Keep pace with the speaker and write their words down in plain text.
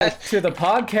To the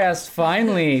podcast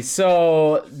finally.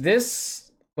 So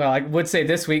this, well, I would say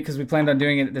this week because we planned on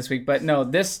doing it this week, but no,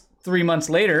 this 3 months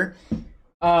later.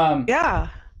 Yeah.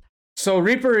 So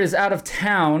Reaper is out of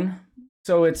town.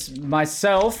 So it's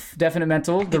myself, Definite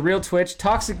Mental, The Real Twitch,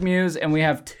 Toxic Muse, and we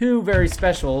have two very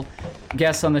special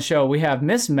guests on the show. We have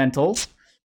Miss Mental,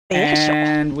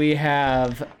 and we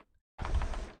have,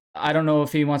 I don't know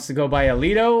if he wants to go by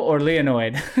Alito or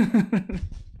Leonoid.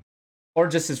 Or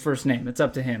just his first name. It's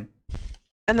up to him.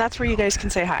 And that's where you guys can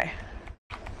say hi.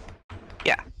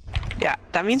 Yeah. Yeah,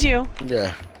 that means you.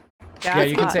 Yeah. Yeah,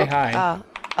 you can say hi.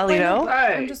 Alito?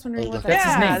 I'm just wondering what That's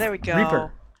that his name. there we go.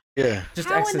 Reaper. Yeah. Just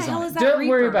How in X's the hell on is it. that Don't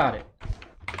worry Reaper? about it.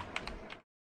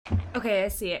 Okay, I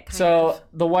see it. Kind So of.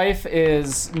 the wife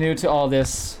is new to all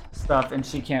this stuff, and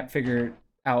she can't figure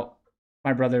out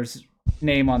my brother's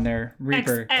name on there,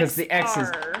 Reaper, because the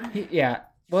X's. Yeah.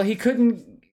 Well, he couldn't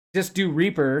just do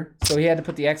Reaper, so he had to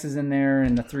put the X's in there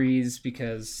and the 3s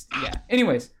because, yeah.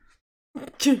 Anyways.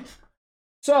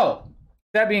 So,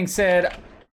 that being said,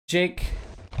 Jake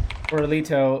or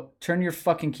Alito, turn your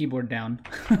fucking keyboard down.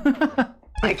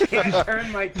 I can't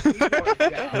turn my keyboard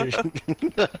down.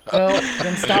 Well,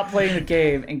 then stop playing the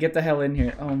game and get the hell in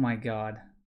here. Oh my god.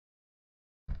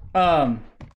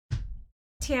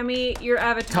 Tammy, your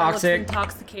avatar Toxic. looks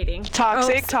intoxicating.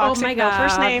 Toxic, Oh toxic, my no god.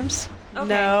 first names. Okay.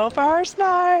 No first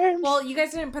names. Well, you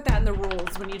guys didn't put that in the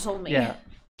rules when you told me. Yeah,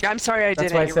 I'm sorry I that's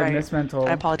didn't. why I You're said right. Miss Mental,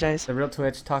 I apologize. The Real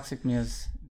Twitch, Toxic Muse.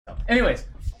 Anyways,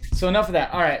 so enough of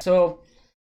that. Alright, so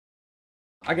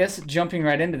I guess jumping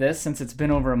right into this, since it's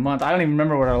been over a month, I don't even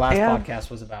remember what our last podcast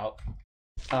was about.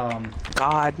 God,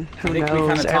 I who think we knows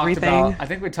kind of talked everything. about. I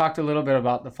think we talked a little bit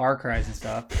about the Far Cries and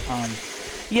stuff.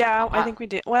 Yeah, I think we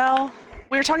did. Well,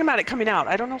 we were talking about it coming out.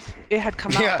 I don't know if it had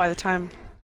come out by the time.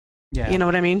 Yeah. You know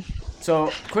what I mean?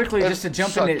 So quickly, just to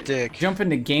jump Suck into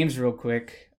dick. games real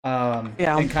quick. Yeah.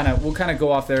 And we'll kind of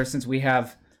go off there since we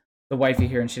have the wifey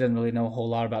here and she doesn't really know a whole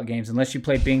lot about games unless you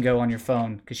play bingo on your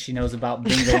phone because she knows about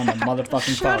bingo on the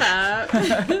motherfucking Shut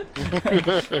phone.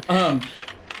 up.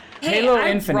 Hey, Halo I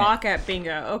Infinite. rock at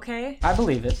bingo, okay? I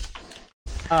believe it.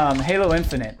 Halo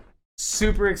Infinite.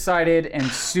 Super excited and I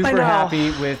super know.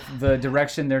 happy with the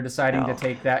direction they're deciding to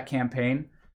take that campaign.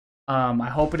 I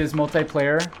hope it is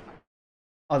multiplayer,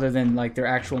 other than like their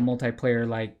actual multiplayer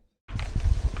like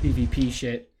PvP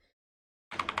shit.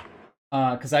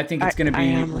 Because I think it's going to I be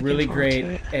am looking really forward great,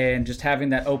 to it. and just having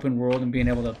that open world and being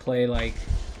able to play like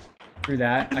through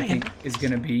that, I think is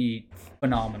going to be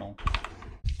phenomenal.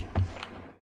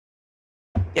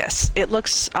 Yes, it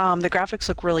looks. The graphics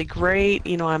look really great.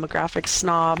 You know, I'm a graphics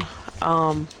snob.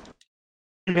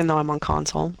 Even though I'm on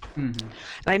console. Mhm.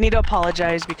 And I need to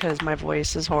apologize because my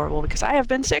voice is horrible because I have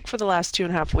been sick for the last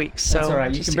 2.5 weeks. So That's all right.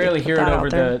 You just can to barely put hear it that over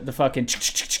out there. the fucking.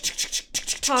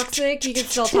 Toxic, you can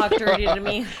still talk dirty to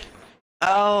me.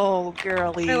 Oh,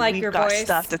 girly, I like we've your got voice.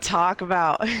 stuff to talk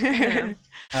about. Yeah.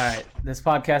 All right, this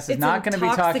podcast is It's not going to be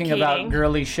talking about intoxicating.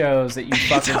 girly shows that you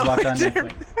fuckers watch on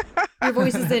Netflix. Your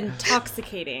voice is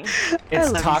intoxicating. It's love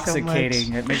you so toxicating.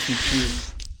 much. It makes me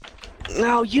puke.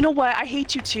 No, you know what? I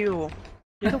hate you too.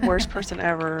 You're the worst person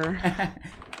ever.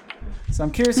 So I'm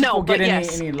curious if No, we'll get but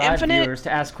yes, any live Infinite- viewers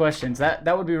to ask questions. That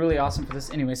would be really awesome for this.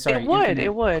 Anyway, sorry. It would. Infinite.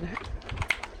 It would.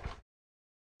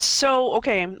 So,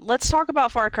 okay, let's talk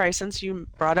about Far Cry since you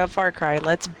brought up Far Cry.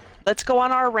 Let's go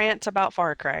on our rant about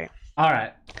Far Cry. All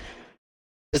right.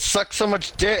 It sucks so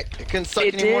much dick. It can suck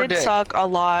It any more did dick. suck a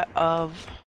lot of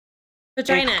big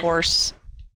Vagina. horse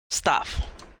stuff.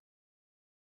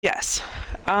 Yes.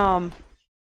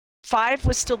 5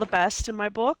 was still the best in my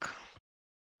book.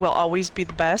 Will always be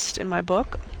the best in my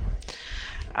book.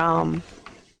 I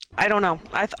don't know.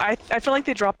 I feel like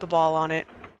they dropped the ball on it.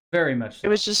 Very much.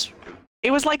 So. It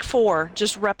was like 4,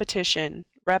 just repetition.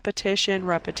 Repetition.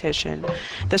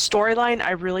 The storyline,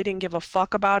 I really didn't give a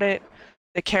fuck about it.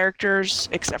 The characters,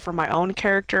 except for my own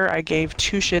character, I gave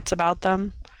 2 shits about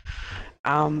them.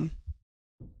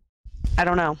 I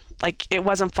don't know. Like, it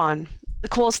wasn't fun. The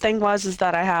coolest thing is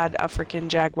that I had a freaking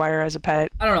jaguar as a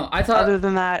pet. I don't know. I thought Other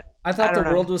than that, I thought I the don't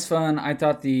know. world was fun. I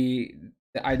thought the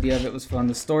idea of it was fun.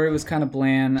 The story was kind of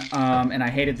bland, and I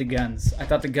hated the guns. I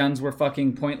thought the guns were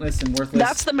fucking pointless and worthless.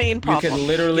 that's the main You problem. could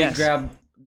literally Yes. grab,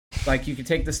 like, you could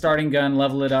take the starting gun,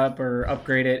 level it up, or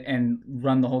upgrade it, and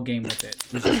run the whole game with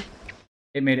it.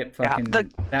 It made it fucking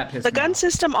that pissed The me gun off.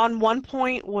 system on one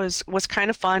point was kind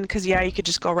of fun because you could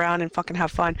just go around and fucking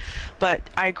have fun. But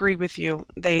I agree with you.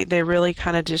 They really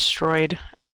kind of destroyed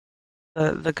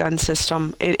the gun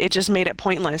system. It just made it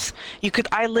pointless.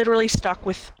 I literally stuck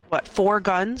with 4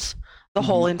 guns the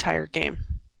whole entire game.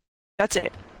 That's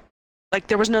it. Like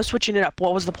there was no switching it up.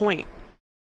 What was the point?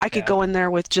 I could Yeah. go in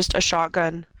there with just a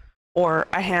shotgun or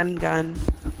a handgun,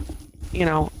 you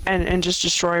know, and just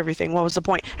destroy everything. What was the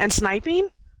point? And sniping?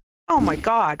 Oh my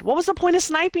God, what was the point of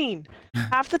sniping?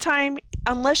 Half the time,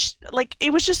 unless like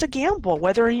it was just a gamble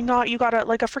whether or not you got a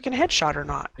freaking headshot or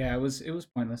not. Yeah, it was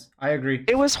pointless. I agree.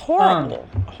 It was horrible,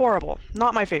 horrible.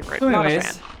 Not my favorite. So Not a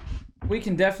anyways, fan. we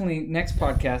can definitely next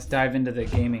podcast dive into the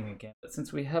gaming again. But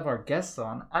since we have our guests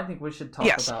on, I think we should talk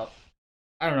Yes. about,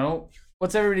 I don't know,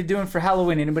 what's everybody doing for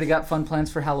Halloween? Anybody got fun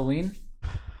plans for Halloween?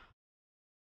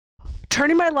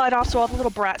 Turning my light off so all the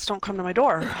little brats don't come to my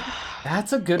door.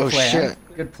 That's a good Oh, plan. shit.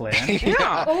 Good plan.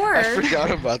 Yeah. Or I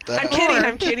forgot about I'm that. kidding. Or-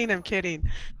 I'm kidding. I'm kidding.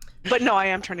 But no, I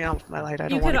am turning off my light. I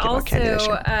don't you want could to give out candy this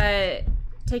also year.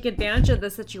 take advantage of the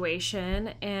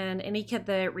situation, and any kid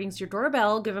that rings your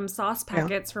doorbell, give them sauce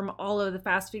packets from all of the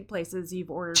fast food places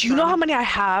you've ordered. Do you know from. how many I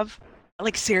have?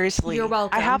 Like seriously, You're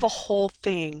welcome. I have a whole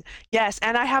thing. Yes,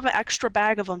 and I have an extra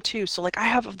bag of them too. So like I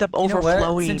have them You know what?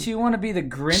 overflowing. Since you want to be the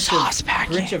Grinch Sauce of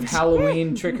packets.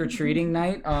 Halloween trick or treating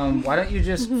night, why don't you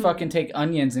just fucking take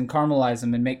onions and caramelize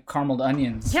them and make carameled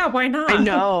onions? Yeah, why not? I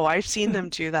know. I've seen them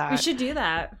do that. We should do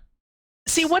that.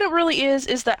 See, what it really is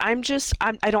that I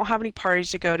don't have any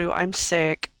parties to go to. I'm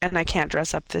sick and I can't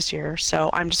dress up this year, so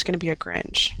I'm just gonna be a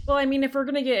Grinch. Well, I mean, if we're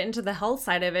gonna get into the health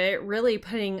side of it, really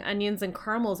putting onions and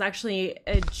caramel is actually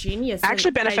a genius.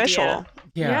 Actually beneficial. idea.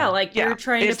 Yeah, like Yeah. you're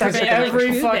trying to If that's prevent like,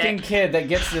 Every food fucking that- kid that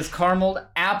gets this carameled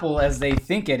apple as they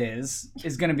think it is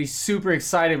gonna be super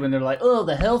excited when they're like, "Oh,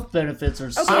 the health benefits are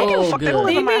I so give a fuck. They don't good." live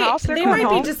They, in my house. They're they coming might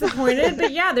home. be disappointed,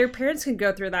 but yeah, their parents can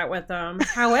go through that with them.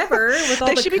 However, with all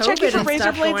They the should be COVID checking for and razor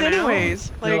stuff blades going out,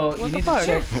 anyways. Like, No, what you the need fuck? to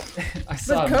check. I with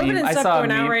saw a COVID meme. and I stuff saw a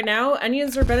going out meme. right now,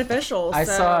 onions are beneficial. I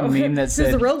so saw a meme that who's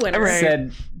said- the real winner? Right.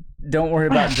 Said, "Don't worry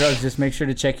about drugs. Just make sure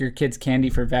to check your kid's candy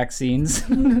for vaccines."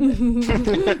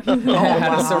 It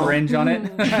had a syringe on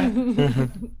it.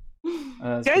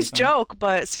 You guys joke,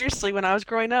 but seriously, when I was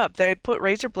growing up, they put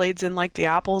razor blades in like the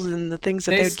apples and the things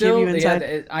that They they'd still, give you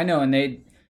inside. I know, and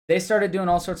they started doing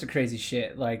all sorts of crazy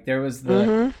shit. Like there was the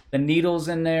Mhm. the needles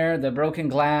in there, the broken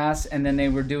glass, and then they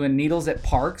were doing needles at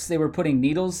parks. They were putting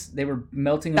needles. They were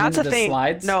melting them That's into a the thing.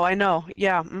 slides. No, I know.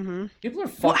 Yeah. Mm-hmm. People are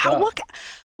fucked What, up.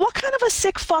 what kind of a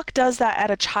sick fuck does that at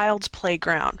a child's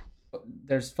playground?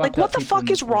 There's fucked Like, up what the people in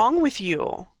fuck is this world. wrong with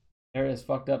you? There is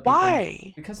fucked up people.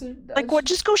 Why? Because they're, Like, what?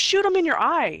 Just go shoot them in your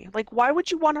eye. Like, why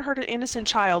would you want to hurt an innocent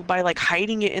child by like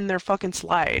hiding it in their fucking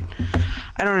slide?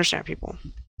 I don't understand people.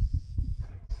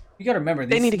 You got to remember,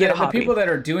 They need to get a the hobby. people that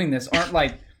are doing this aren't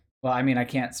like. Well, I mean, I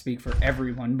can't speak for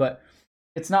everyone, but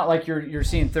it's not like you're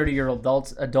seeing 30-year-old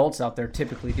adults out there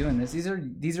typically doing this. These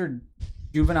are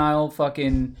juvenile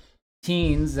fucking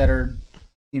teens that are,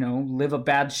 live a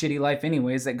bad shitty life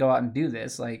anyways that go out and do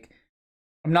this. Like,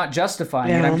 I'm not justifying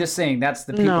it. Yeah. I'm just saying that's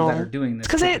the people No. that are doing this.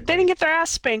 Because they typically. didn't get their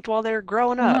ass spanked while they were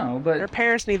growing up. No, but Their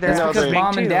parents need their that's No, ass because they- spanked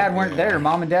mom and too. dad weren't there.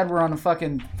 Mom and dad were on a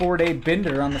fucking 4-day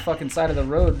bender on the fucking side of the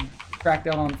road, cracked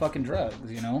out on fucking drugs.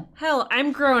 Hell,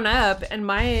 I'm grown up, and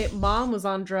my mom was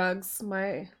on drugs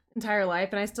my entire life,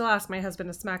 and I still ask my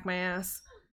husband to smack my ass.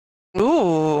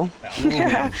 Ooh.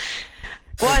 Yeah.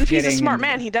 Well, and if he's a Getting smart into-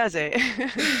 man, he does it.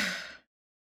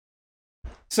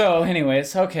 So,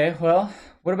 anyways, okay. Well,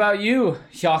 what about you,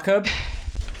 Jakob?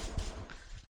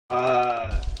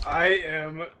 I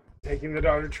am taking the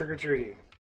daughter trick or treating.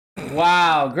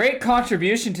 Wow, great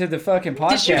contribution to the fucking podcast.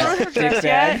 Did she ruin her dress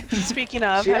yet? dickbag. Speaking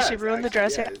of, has she ruined the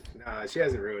dress yet? Nah, she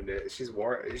hasn't ruined it. She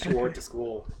wore it to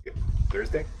school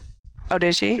Thursday. Oh,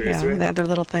 did she? Yeah, Seriously? they had their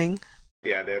little thing.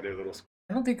 Yeah, they had their little.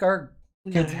 I don't think our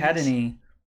kids had Nice. any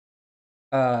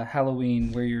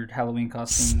Halloween, wear your Halloween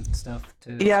costume stuff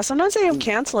to. Yeah, sometimes they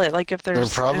cancel it. Like if They're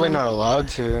there's. probably not allowed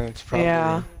to. It's probably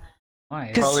Yeah.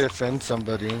 Why? probably offend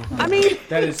somebody. I mean-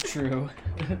 that is true.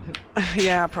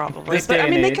 Yeah, probably. This But day I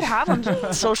and mean, they age. could have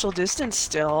them social distance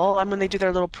still. I mean, when they do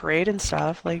their little parade and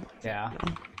stuff. Yeah,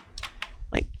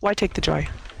 Like, why take the joy?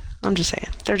 I'm just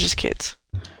saying, they're just kids.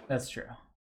 that's true.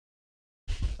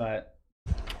 But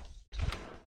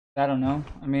I don't know.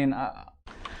 I mean,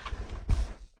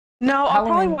 No, I'll probably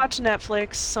Halloween- watch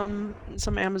Netflix, some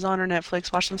Amazon or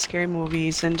Netflix, watch some scary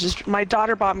movies, and just my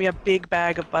daughter bought me a big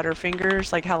bag of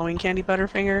Butterfingers, like Halloween candy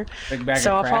Butterfinger. big bag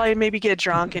So of I'll crack. probably maybe get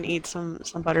drunk and eat some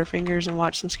Butterfingers and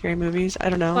watch some scary movies.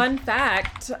 I don't know. Fun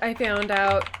fact, I found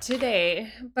out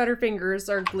today, Butterfingers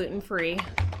are gluten-free.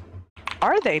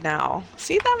 Are they now?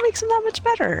 See, that makes them that much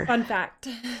better. Fun fact.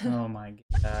 Oh my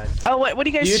god. Oh, what are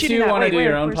you guys You shooting two at? want to Wait, do where-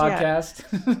 your own where's he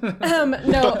at? podcast?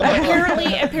 No,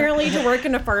 apparently to work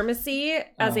in a pharmacy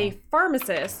as a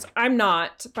pharmacist, I'm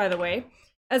not, by the way.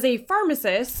 As a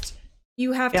pharmacist,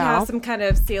 you have to Yeah. have some kind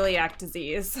of celiac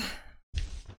disease.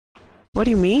 What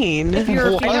do you mean? If you're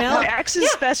a What? female, My ex's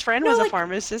Yeah. best friend No, was a like-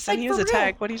 pharmacist, and like he was for a real.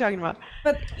 tech. What are you talking about?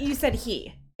 but you said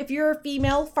he. If you're a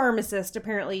female pharmacist,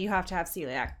 apparently you have to have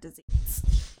celiac disease.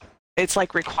 It's like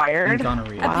And required.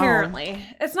 gonorrhea. Wow. Apparently,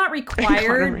 it's not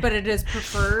required, but it is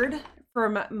preferred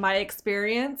from my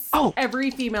experience. Oh. Every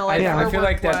female I've ever I feel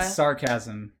like worked that's with,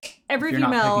 sarcasm. every you're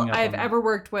not female picking up I've on that. ever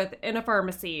worked with in a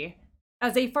pharmacy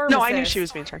as a pharmacist No, I knew she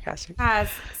was being sarcastic. has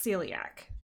celiac.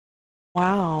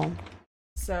 Wow.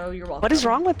 So you're welcome. What is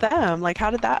wrong with them? Like,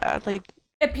 how did that? Like,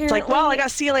 Apparently, it's like, well, I got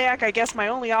celiac. I guess my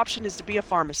only option is to be a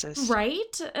pharmacist.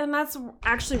 right, and that's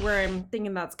actually where I'm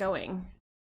thinking that's going.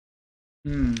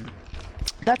 Hmm.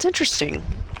 That's interesting.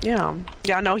 Yeah.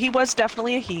 Yeah. No, he was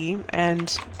definitely a he,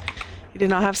 and he did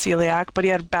not have celiac, but he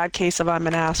had a bad case of I'm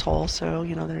an asshole. So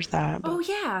there's that. Oh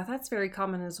yeah, that's very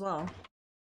common as well.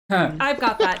 Huh. I've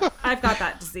got that. I've got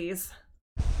that disease.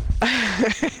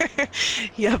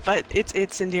 Yeah, but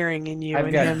it's endearing in you. I've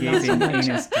and got him not so gaping much.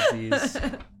 anus disease.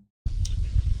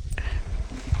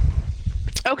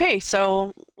 Okay,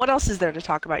 so what else is there to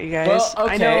talk about, you guys? Well,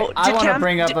 okay. I know. I did want to Cam-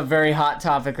 bring up did- a very hot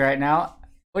topic right now.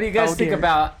 What do you guys Oh, think dear.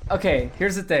 about? Okay,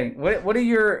 here's the thing. What are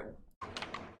your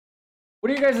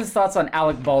guys' thoughts on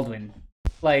Alec Baldwin?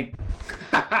 Like,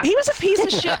 He was a piece of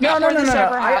shit. no. before this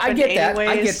ever I happened get that. I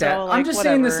anyways, get that. so, I'm like, just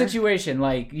saying the whatever. situation.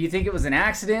 Like, you think it was an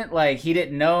accident? Like, he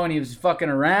didn't know and he was fucking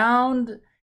around.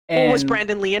 Well, And was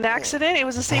Brandon Lee an accident? It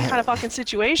was the same kind of fucking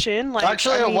situation. Like,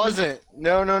 Actually, I mean, it wasn't.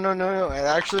 No. It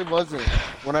actually wasn't.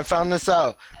 When I found this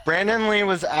out, Brandon Lee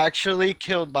was actually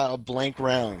killed by a blank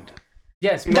round.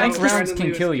 Yes, No, blank Brandon rounds Lee can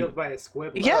was kill you. killed by a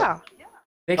squib. Yeah.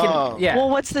 They can. Oh. Yeah. Well,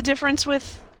 what's the difference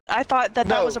with? I thought that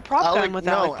was a prop gun with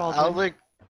Alec Baldwin. Alec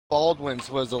Baldwin's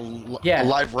was a Yeah.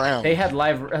 live round. They had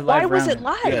live. Why was rounds. it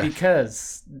live?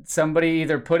 Because somebody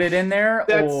either put it in there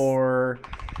That's- or.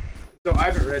 So I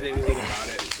haven't read anything about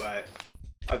it, but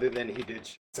other than he did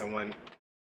shoot someone.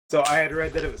 So I had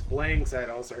read that it was blanks. I had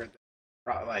also heard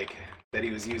that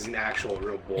he was using actual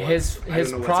real bullets. I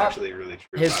His don't know prop- what's actually really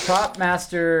true. His about prop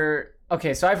master.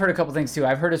 Okay, so I've heard a couple things too.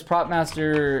 I've heard his prop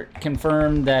master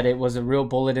confirm that it was a real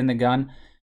bullet in the gun,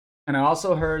 and I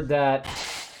also heard that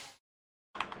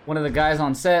one of the guys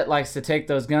on set likes to take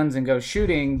those guns and go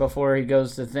shooting before he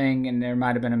goes to thing, and there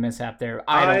might have been a mishap there.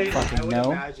 I don't I fucking would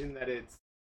know. imagine that it's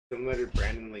similar to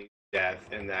Brandon Lee's death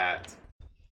in that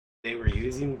they were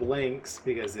using blanks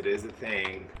because it is a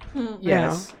thing.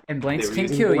 Yes, and blanks They were can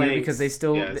using kill you blanks, because they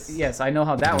still. yes. Yes, I know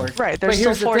how that works. Right. But There's still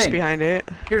here's the force thing. behind it.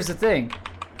 Here's the thing.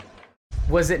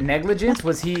 Was it negligence?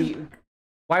 Was he?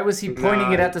 Why was he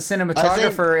pointing it at the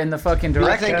cinematographer and the fucking I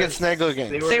director? think it's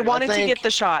negligence. They wanted to think- get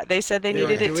the shot. They said they They were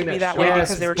needed it to doing be a that way shot.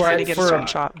 because they were trying to get a for certain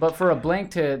shot. But for a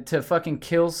blank to fucking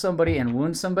kill somebody and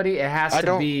wound somebody, it has I to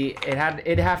don't- be.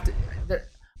 It'd have to.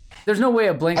 There's no way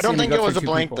a blank. I don't think it was a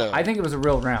blank, people. though. I think it was a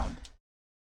real round.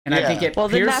 And I Yeah. think it Well,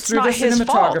 then pierced that's through not the his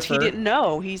fault. He cinematographer. didn't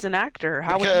know. He's an actor.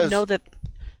 How would he Because know that?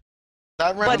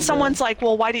 That round But someone's like,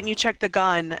 well, why didn't you check the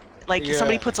gun? Like, Yeah.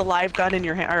 somebody puts a live gun in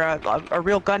your hand, or a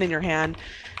real gun in your hand.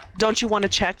 Don't you want to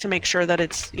check to make sure that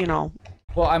it's,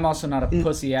 Well, I'm also not a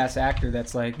pussy ass actor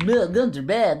that's like, no, guns are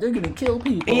bad. They're gonna kill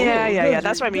people. Yeah, Oh, yeah, yeah. guns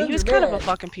That's are- what I mean. He guns was are kind of a bad."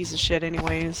 fucking piece of shit,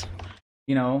 anyways.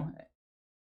 You know.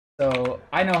 So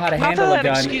I know how to Not handle that a that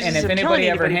gun, excuses and if him killing anybody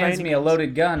ever anybody by hands any me a means.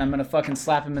 loaded gun, I'm gonna fucking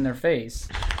slap him in their face.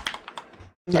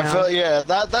 Yeah.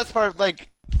 that's part of, like,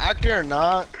 actor or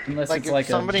not. Unless Like, it's if like a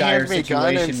somebody dire hands me a gun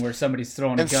situation and- where somebody's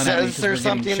throwing a and gun at me says because there's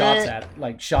we're getting something in shots it. at,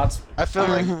 like shots. I feel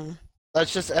like Mhm.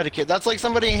 that's just etiquette. That's like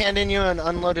somebody handing you an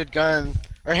unloaded gun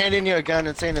or handing you a gun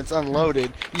and saying it's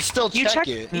unloaded. You still You check check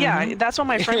it. Yeah, that's what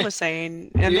my friend was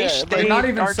saying. And Yeah, they, but they They're not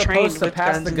even are trained supposed to with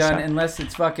pass guns the and gun stuff. unless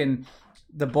it's fucking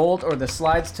the bolt or the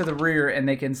slides to the rear, and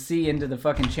they can see into the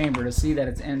fucking chamber to see that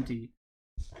it's empty.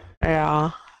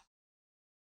 Yeah.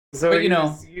 So But, he you know-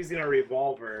 was using a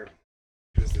revolver.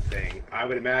 Was the thing. I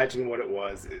would imagine what it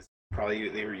was is probably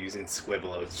they were using squib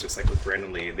loads, just like with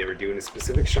Brandon Lee. They were doing a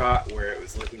specific shot where it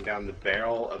was looking down the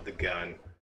barrel of the gun.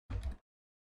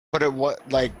 But it was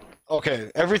like,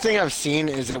 okay, everything I've seen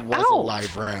is it was a Ow.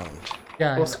 live round.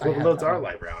 Yeah, Well, squib loads are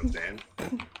live rounds, man.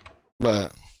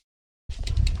 But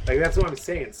Like that's what I'm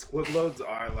saying. Squib loads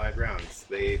are live rounds.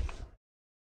 They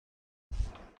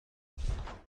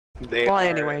Well, are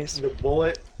anyways. the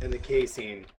bullet and the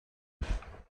casing.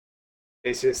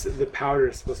 It's just the powder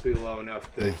is supposed to be low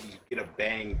enough that you get a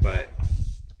bang, but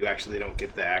you actually don't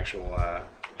get the actual.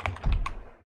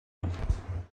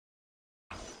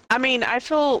 I mean, I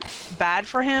feel bad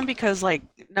for him because, like,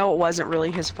 no, it wasn't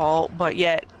really his fault, but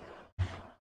yet,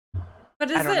 But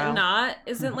I is don't it know. not?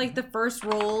 Isn't like the first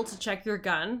rule to check your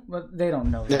gun? Well, they don't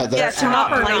know. Yeah, that. that- yeah, to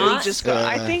not Or blindly not. just go.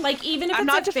 I think, Like even if I'm it's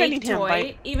not a fake defending him, toy,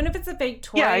 like- even if it's a fake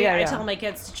toy, Yeah, yeah, I yeah. tell my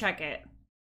kids to check it.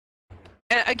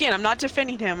 And again, I'm not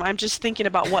defending him. I'm just thinking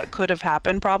about what could have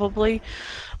happened probably.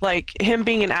 Like him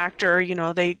being an actor, you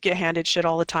know, they get handed shit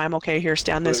all the time. Okay, here,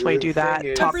 stand this But way, the do that,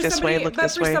 thing is- talk But for this way, somebody- look but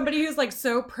this for way. somebody who's like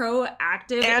so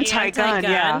proactive, Anti-gun,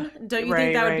 yeah. don't you Right,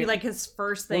 think that would be right. like his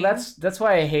first thing? Well, that's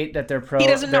why I hate that they're He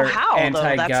doesn't know they're how, though.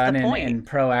 That's the anti-gun point. and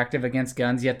proactive against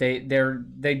guns. Yet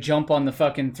they jump on the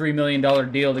fucking $3 million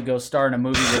deal to go star in a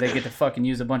movie where they get to fucking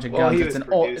use a bunch of Well, guns. he It's was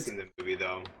an old. producing the movie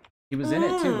though. He was in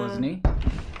it too, wasn't he?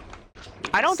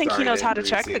 I don't think he Started knows how to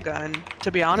check the gun,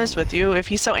 to be honest with you. If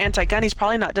he's so anti-gun, he's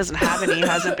probably doesn't have any,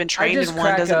 hasn't been trained in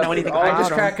one, doesn't know anything I about just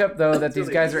them. crack up though that these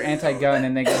guys are anti-gun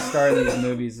and they go star in these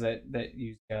movies that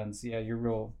use guns. Yeah, you're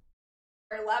real.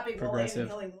 Or laughing while Progressive.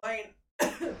 inhaling wine.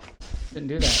 Didn't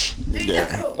do that.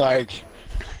 Yeah. Like,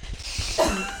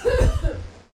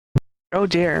 Oh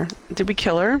dear. Did we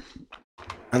kill her?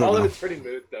 I don't All of know. it's pretty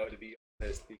moot though, to be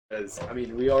honest, because I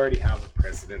mean we already have a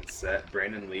precedent set.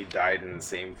 Brandon Lee died in the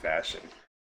same fashion.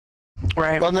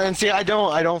 Right. Well, then see, I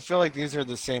don't feel like these are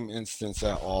the same instance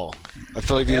at all. I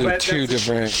feel like these Yeah, are but two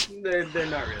that's- different. They're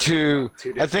not really. Two.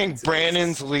 Two I think different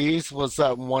Brandon's incidents. Lee's was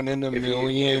that 1 in a If you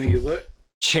million look,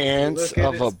 chance look at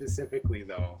of it a. specifically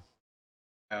though,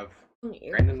 of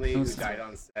It Brandon Lee who Who's- died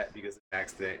on set because of an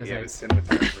accident. Is You have it- a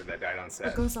cinematographer that died on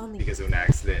set goes on the because of an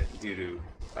accident due to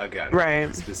a gun.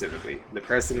 Right. Specifically, the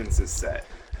precedence is set.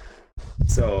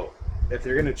 So if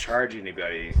they're gonna charge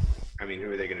anybody, I mean,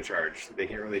 who are they gonna charge? They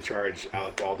can't really charge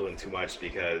Alec Baldwin too much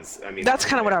because I mean That's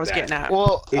kind of what I was that getting at.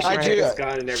 Well, He I should do. his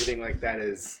gun and everything like that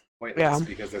is pointless Yeah.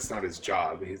 because that's not his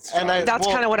job. His And job I- is That's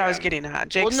well, kind of what I was gun. getting at.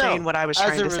 Jake's Well, no, saying what I was As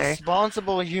trying a to say.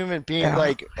 responsible human being, Yeah.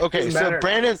 like, okay, Doesn't so matter about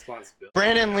Brandon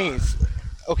responsibility. Lee's.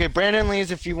 Okay, Brandon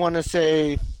Lee's, if you want to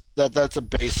say that that's a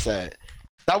base set,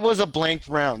 that was a blank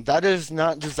round. That is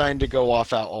not designed to go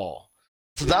off at all.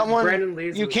 So that one, Brandon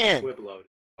Lee's you was can. whip load.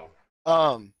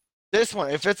 this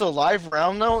one, if it's a live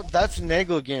round though, that's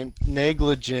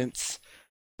negligence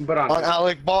But on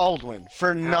Alec Baldwin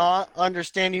for not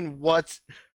understanding what's.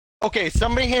 Okay,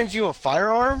 somebody hands you a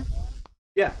firearm.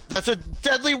 Yeah. That's a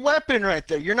deadly weapon right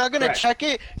there. You're not gonna Correct. check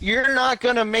it. You're not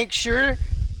gonna make sure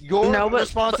your No, but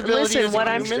responsibility listen, is what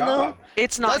a I'm- human though.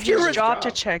 It's not That's your his job to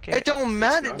job. check It it. don't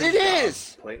matter. It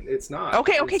is. It's not.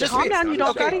 Okay, okay, It's calm it's down, not you don't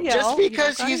his gotta job. yell. Just You don't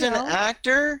because gotta he's an yell.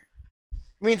 actor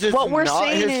means it's What we're not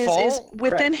saying his is fault.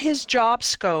 within his job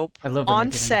scope, I love when On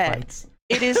they get into set. fights.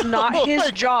 it is not his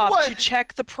Like, job what? to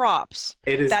check the props.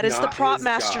 It is That is the not prop his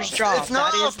master's job. job. It's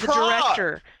not That a is the prop.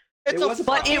 director. It's It a was a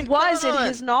But prop. it was in gun.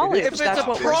 his knowledge. If it's That's a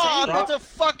what we're prop, saying. it's a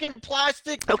fucking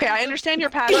plastic. Okay, I understand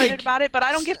you're passionate about it, but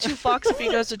I don't give two fucks if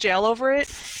he goes to jail over it.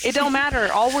 It don't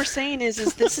matter. All we're saying is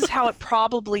this is how it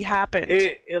probably happened.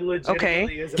 It legitimately Okay.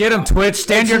 is a Get him, prop. Twitch.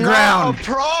 Stand your It's ground. not a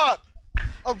prop.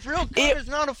 A real gun It- is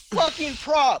not a fucking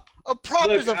prop. A prop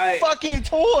Look, is a I- fucking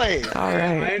toy. All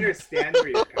I right. understand where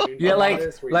you're coming from. Yeah, on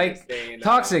this, where you're like saying,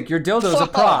 toxic. Your dildo's a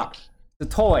Fuck. prop. The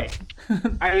toy.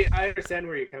 I understand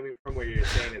where you're coming from, where you're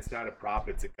saying it's not a prop,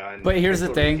 it's a gun. But here's I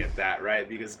the totally thing. Get that right?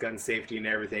 Because gun safety and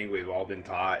everything, we've all been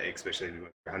taught, especially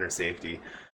with hunter safety.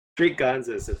 Treat guns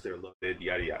as if they're loaded,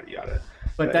 yada yada yada.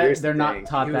 But here's they're the not thing.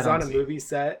 taught He that was on a on movie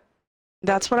set.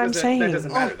 That's what I'm That saying.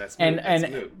 doesn't matter. That's And- moot. That's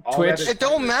and moot. All Twitch- that is It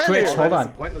don't pointless. matter. Twitch, All hold that is on.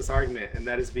 a pointless argument, and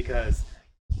that is because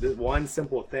the one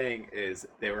simple thing is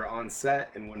they were on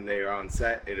set, and when they are on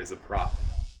set, it is a prop.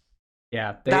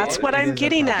 Yeah. That's what it I'm is a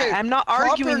getting prop. at. Okay, I'm not prop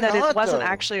arguing or that not, it wasn't though?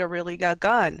 actually a really good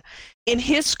gun. In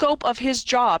his scope of his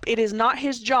job, it is not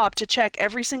his job to check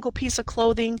every single piece of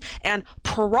clothing and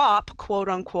prop, quote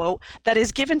unquote, that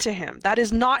is given to him. That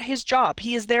is not his job.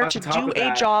 He is there On to top do of a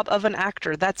that- joof of an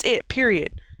actor. That's it,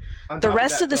 period. On The top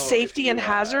rest that, of the though, if safety and you,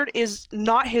 hazard is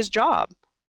not his job.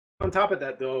 On top of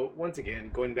that, though, once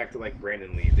again, going back to like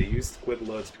Brandon Lee, they used squib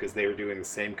loads because they were doing the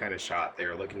same kind of shot. They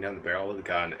were looking down the barrel of the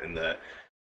gun, and the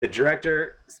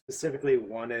director specifically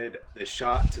wanted the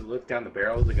shot to look down the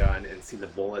barrel of the gun and see the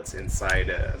bullets inside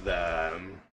the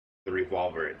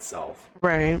revolver itself.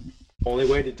 Right. Only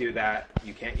way to do that,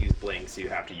 you can't use blinks. You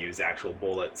have to use actual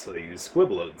bullets, so they use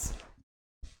squib loads.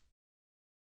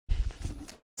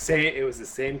 Say it was the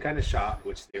same kind of shot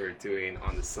which they were doing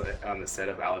on the set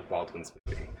of Alec Baldwin's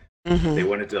movie. Hmm. They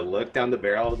wanted to look down the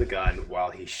barrel of the gun while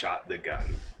he shot the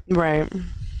gun. Right.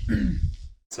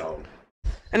 So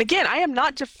And again, I am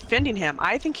not defending him.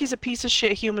 I think he's a piece of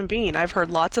shit human being. I've heard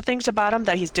lots of things about him,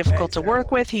 that he's difficult to work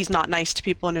with. He's not nice to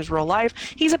people in his real life.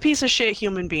 He's a piece of shit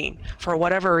human being for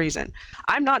whatever reason.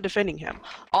 I'm not defending him.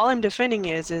 All I'm defending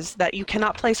is that you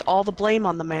cannot place all the blame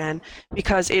on the man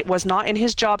because it was not in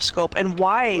his job scope. And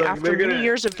why, Look, after they're many gonna-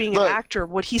 years of being Look, an actor,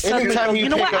 would he suddenly anytime go, you you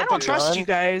know pick what, I up don't a trust gun- you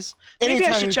guys. Maybe I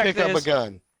Anytime should you check pick this. up a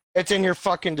gun, It's in your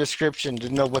fucking description to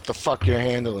know what the fuck you're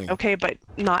handling. Okay, but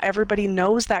not everybody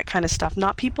knows that kind of stuff.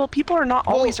 Not people. People are not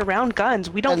always around guns.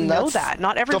 We don't And know that's that.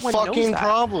 Not everyone the knows fucking that.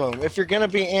 problem. If you're gonna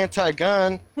be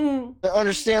anti-gun, then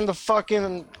understand the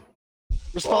fucking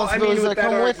responsibilities that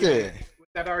come with it. With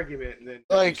that argument, then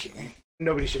Like,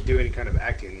 nobody should do any kind of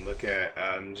acting. Look at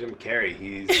Jim Carrey.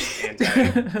 He's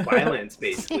anti-violence,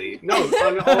 basically. No,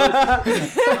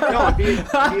 I'm being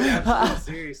absolutely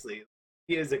seriously.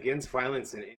 He is against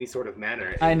violence in any sort of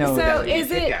manner. I know. So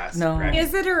is it no?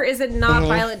 Is it or is it not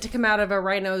violent to come out of a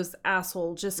rhino's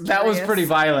asshole? Just That was curious. pretty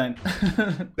violent.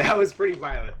 That was pretty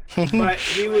violent. But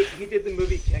he did the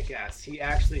movie Kick-Ass. He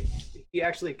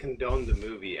actually condoned the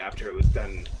movie after it was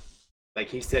done. Like,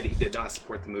 he said he did not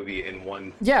support the movie in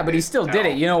one. Yeah, but he still did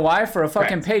it. You know why? For a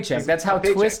fucking Correct. paycheck. That's how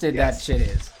Paycheck, twisted yes. that shit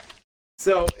is.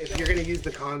 So if you're gonna use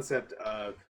the concept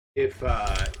of if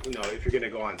you're gonna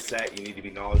go on set, you need to be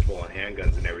knowledgeable on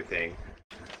handguns and everything,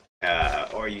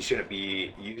 or you shouldn't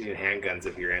be using handguns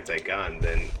if you're anti-gun.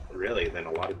 Then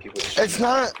a lot of people should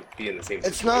be in the same situation.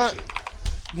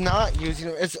 It's not using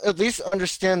it. It's at least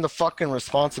understand the fucking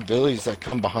responsibilities that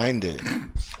come behind it.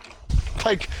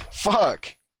 Like,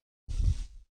 fuck.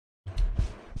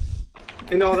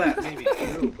 And all that may be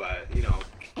true, but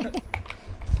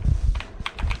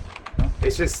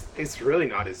it's really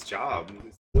not his job.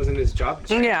 It wasn't his job.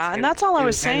 Yeah, and that's all I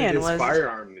was saying his was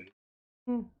firearm.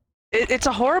 it's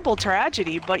a horrible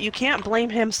tragedy, but you can't blame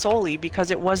him solely because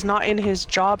it was not in his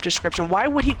job description. Why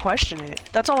would he question it?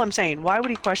 That's all I'm saying. Why would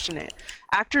he question it?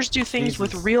 Actors do things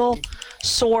with real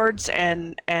swords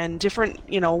and different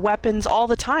weapons all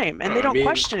the time, and they don't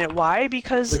question it. Why?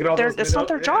 Because it's not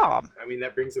their job. I mean,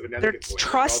 that brings up another They're good point.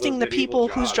 trusting the people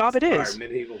whose job it is.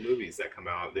 Medieval movies that come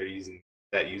out, they're using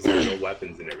real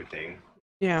weapons and everything.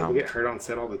 Yeah. People get hurt on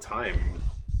set all the time.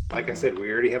 Like I said, we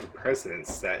already have a precedent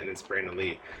set, and it's Brandon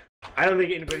Lee. I don't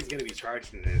think anybody's going to be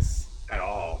charged in this at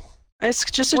all. It's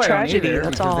just a tragedy. Either,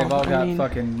 that's because all. They've all got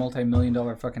fucking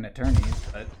multi-million-dollar fucking attorneys.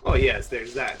 But oh yes,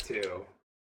 there's that too.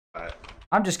 But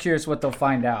I'm just curious what they'll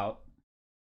find out.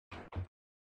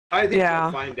 I think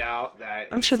they'll find out that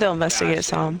I'm sure they'll investigate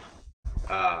some.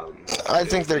 I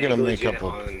think they're gonna make up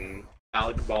on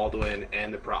Alec Baldwin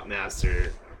and the prop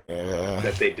master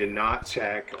that they did not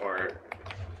check or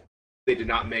they did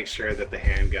not make sure that the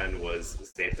handgun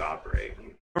was safe to operate.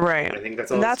 Right. I think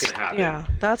that's all that's going to happen. Yeah,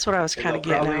 that's what I was kind of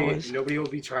getting at. Nobody will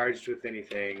be charged with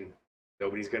anything.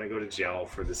 Nobody's going to go to jail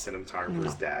for the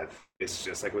cinematographer's death. It's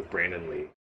just like with Brandon Lee.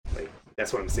 Like,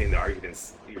 that's what I'm saying. The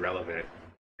argument's irrelevant.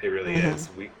 It really is.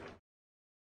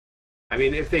 I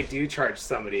mean, if they do charge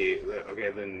somebody,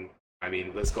 okay, then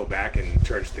let's go back and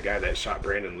charge the guy that shot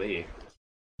Brandon Lee.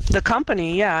 The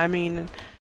company, yeah. I mean,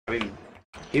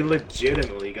 he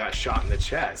legitimately got shot in the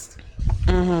chest.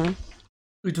 Mm-hmm.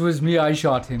 It was me. I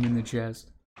shot him in the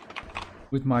chest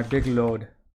with my big load.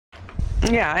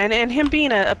 Yeah, and him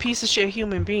being a piece of shit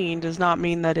human being does not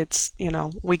mean that it's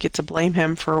we get to blame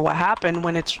him for what happened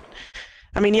when it's.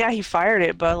 I mean, yeah, he fired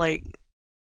it, but like.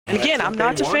 And again, I'm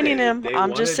not defending him.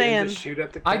 I'm just saying.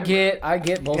 I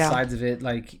get both sides of it.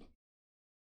 Like.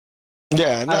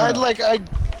 Yeah, my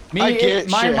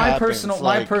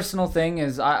personal thing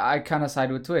is I kind of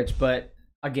side with Twitch, but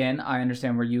again, I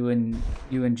understand where you and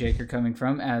Jake are coming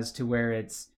from as to where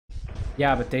it's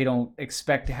but they don't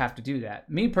expect to have to do that.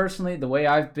 Me personally, the way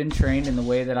I've been trained and the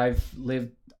way that I've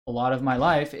lived a lot of my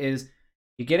life is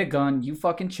you get a gun, you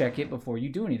fucking check it before you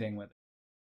do anything with it.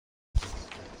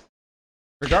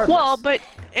 Regardless. Well,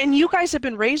 and you guys have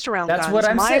been raised around guns. That's what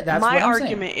I'm saying. My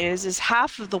argument is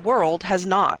half of the world has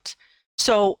not.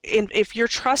 So if you're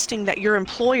trusting that your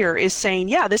employer is saying,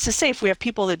 yeah, this is safe. We have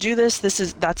people that do this.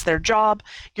 That's their job.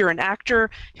 You're an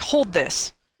actor. Hold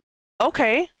this.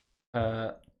 Okay.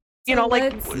 My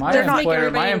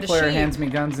employer hands me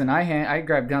guns and I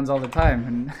grab guns all the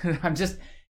time and I'm just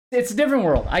it's a different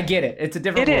world. I get it. It's a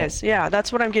different world. It is. Yeah,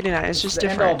 that's what I'm getting at. It's just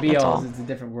different. End all be all. It's a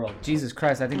different world. Jesus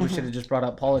Christ, I think we should have just brought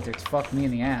up politics. Fuck me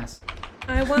in the ass.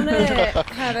 I want to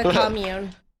have a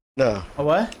commune. No. A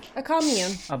what? A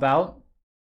commune. About?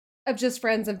 Of just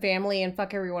friends and family and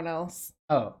fuck everyone else.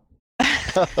 Oh.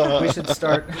 We should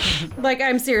start. Like,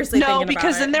 I'm seriously thinking about it. No,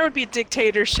 because then there would be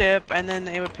dictatorship, and then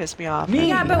it would piss me off. Me?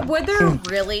 Yeah, but would there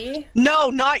really? No,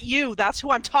 not you. That's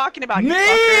who I'm talking about. Me!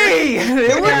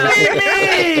 It would be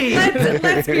me!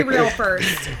 Let's be real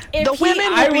first. The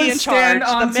women will be in charge.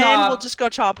 The men will just go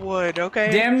chop wood,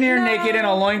 okay? Damn near naked in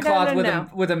a loincloth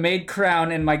with a maid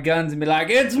crown and my guns and be like,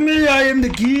 it's me, I am the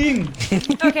king!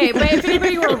 Okay, but if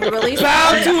anybody were really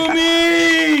smart... Bow to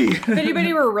me! If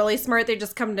anybody were really smart, they'd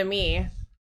just come to me.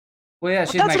 Well, yeah,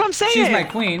 that's what I'm saying. She's my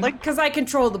queen. Like, because I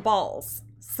control the balls.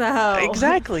 So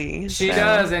Exactly. She so.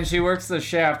 does, and she works the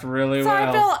shaft really So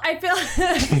well. I feel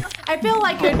I feel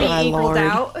like it'd be My equaled Lord.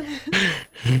 out.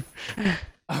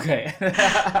 Okay.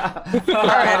 All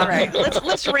right.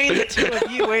 Let's rein the two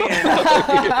of you in.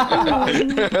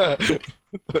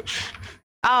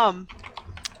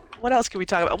 What else can we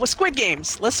talk about? Well, Squid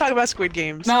Games. Let's talk about Squid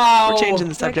Games. No. We're changing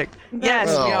the subject. Yes,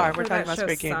 No. we are. We're That talking about show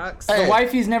Squid Games. sucks. The Hey,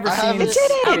 wifey's never I seen haven't- this. You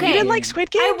did it. Okay. You didn't like Squid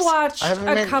Games? I watched I haven't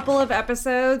a made- couple of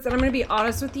episodes, and I'm gonna be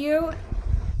honest with you.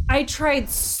 I tried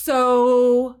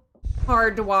so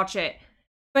hard to watch it,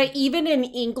 but even in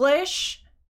English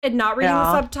and not reading the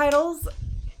Yeah. subtitles,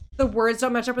 the words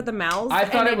don't match up with the mouths. I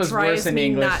thought and it was drives worse in me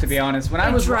English, nuts. to be honest. When I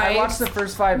It watched the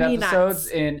first 5 me episodes nuts.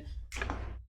 in.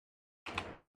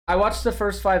 I watched the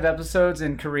first 5 episodes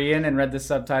in Korean and read the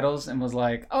subtitles and was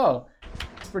like, "Oh,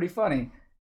 it's pretty funny."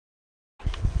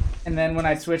 And then when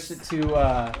I switched it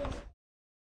to,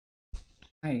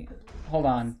 hey, hold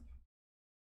on.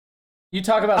 You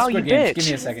talk about Oh, Squid you Games. bitch. Give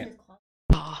me a second.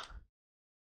 Oh.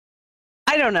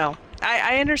 I don't know.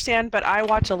 I understand, but I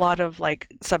watch a lot of like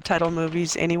subtitle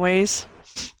movies anyways.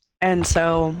 And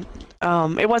so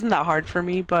it wasn't that hard for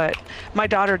me, but my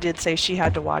daughter did say she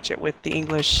had to watch it with the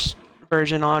English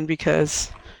version on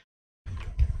because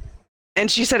and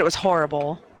she said it was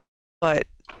horrible. But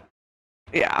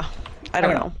yeah, I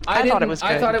don't know. I thought it was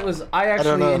good. I thought it was. I don't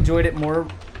actually know. enjoyed it more.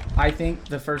 I think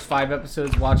the first 5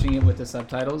 episodes watching it with the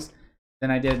subtitles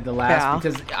than I did the last Yeah.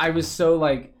 because I was so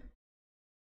like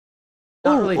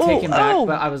not Ooh, really ooh, taken back, oh.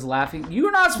 but I was laughing.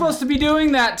 You're not supposed to be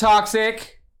doing that,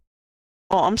 Toxic.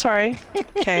 Oh, I'm sorry.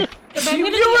 Okay. If I'm You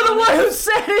gonna were be the honest- one who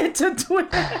said it to Twitter.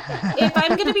 If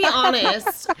I'm gonna be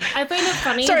honest, I find it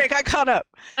funny. Sorry, I got caught up.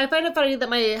 I find it funny that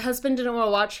my husband didn't want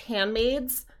to watch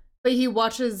Handmaids, but he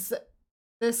watches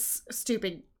this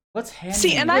stupid What's hand?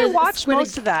 See, and I With watched Squid-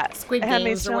 most of that. Squid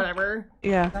Handmaid's Games or Tale. whatever.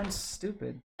 Yeah. Sounds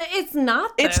stupid. It's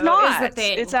not. Though, It's Is not. the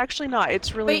thing. It's actually not.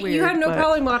 It's really But weird. you have no but-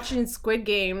 problem watching Squid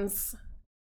Games,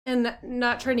 and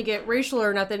not trying to get racial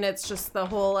or nothing. It's just the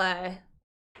whole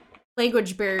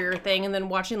language barrier thing, and then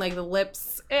watching like the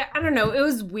lips. I don't know. It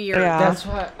was weird. Yeah. That's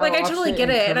why. Like I watched totally it get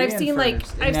in it, and I've Korean seen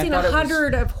first, and I've I seen thought it was-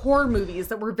 100 of horror movies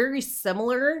that were very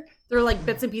similar. They're like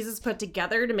bits and pieces put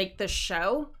together to make this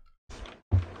show.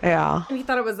 Yeah. And he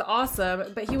thought it was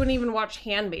awesome, but he wouldn't even watch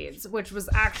Handmaids, which was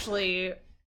actually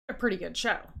a pretty good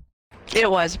show. It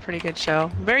was a pretty good show.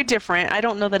 Very different. I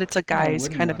don't know that it's a guy's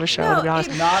wouldn't kind of a watch show, it. to be No, honest.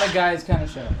 Not a guy's kind of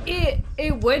show.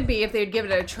 It would be if they'd give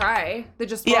it a try. They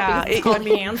just Yeah, because it's it- called I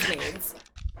mean- Handmaids.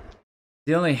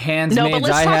 The only hands No, but maids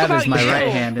let's I talk have is about my you. right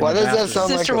hand. In Why the does that bathroom. sound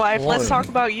like Sister a wife, let's porn? talk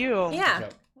about you. Yeah,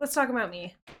 let's talk about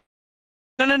me.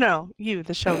 No. You,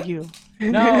 the show, you.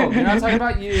 No, we're not talking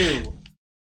about you.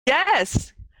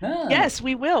 Yes. No. Yes,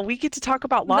 we will. We get to talk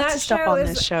about lots That of stuff show on is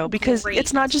this show because great.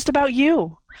 it's not just about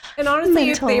you. And honestly,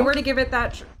 if they Mental. were to give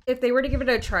it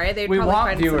a try, they'd We probably want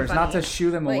find viewers, some not funny. to shoo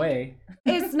them Like, away.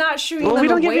 It's not shooting Well, them we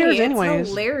don't away. get viewers It's anyways.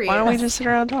 hilarious. Why don't we just sit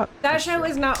around and talk? That show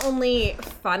is not only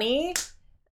funny,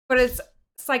 but it's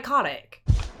psychotic,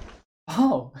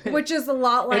 Oh, which is a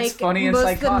lot like It's funny and most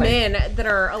psychotic. of the men that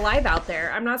are alive out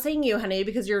there. I'm not saying you, honey,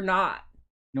 because you're not.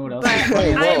 you know what else? But is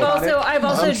Wait, funny whoa. I've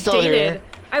also I'm still dated here.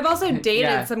 I've also dated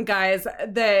Yeah. some guys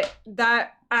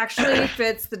that actually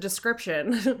fits the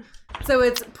description. So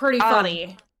it's pretty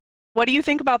funny. What do you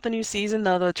think about the new season,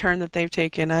 though, the turn that they've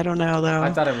taken? I don't know, though.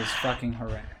 I thought it was fucking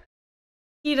horrendous.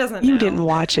 He doesn't know. You didn't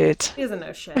watch it. He doesn't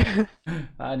know shit.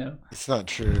 I know. It's not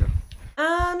true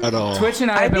at all. Twitch and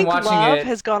I I have been think watching Love it.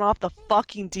 has gone off the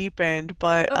fucking deep end,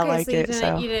 but I Okay, like so you it. didn't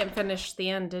So you didn't finish the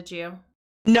end, did you?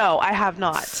 no, I have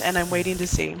not, and I'm waiting to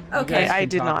see. You Okay, guys I can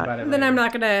did talk not. about it Then I'm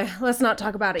later. not let's not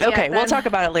talk about it yet. Okay, we'll then. talk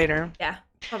about it later. Yeah,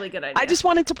 probably a good idea. I just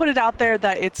wanted to put it out there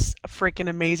that it's a freaking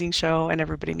amazing show, and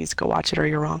everybody needs to go watch it, or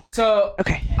you're wrong. So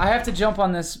Okay. I have to jump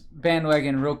on this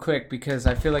bandwagon real quick because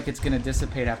I feel like it's going to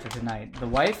dissipate after tonight. The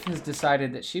wife has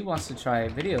decided that she wants to try a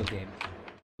video game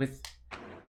with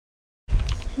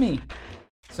me.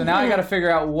 So now I got to figure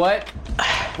out what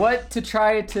to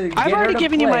try to get I've her already to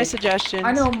given you my play. suggestions.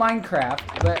 I know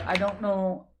Minecraft, but I don't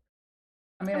know.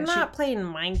 I mean, I'm she not playing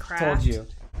Minecraft. told you.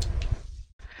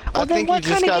 Well, I then think what you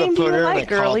just kind of gotta game do put you her in like, a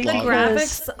girly? COD The lobby.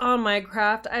 Because- graphics on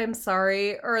Minecraft, I'm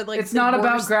sorry, or like It's the not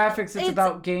about worst- graphics. It's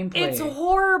about gameplay. It's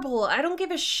horrible. I don't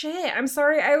give a shit. I'm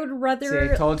sorry. I would rather.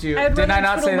 See, I told you. I'd Didn't I rather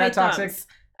not twiddle say my that, Toxic? thumbs.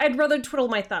 I'd rather twiddle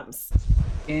my thumbs.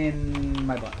 In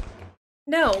my butt.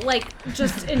 No, like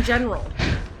just in general.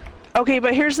 Okay,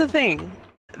 but here's the thing.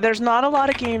 There's not a lot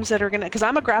of games that are gonna, because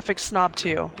I'm a graphics snob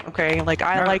too. Okay, like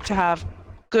I Yeah. like to have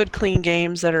good, clean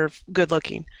games that are good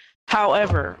looking.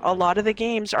 However, a lot of the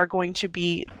games are going to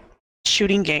be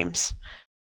shooting games,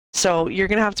 so you're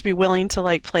gonna have to be willing to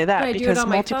like play that Can I do it because on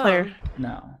my multiplayer. phone?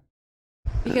 No.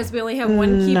 Because we only have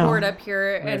one No. keyboard up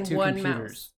here We have and 2 one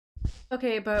computers. mouse.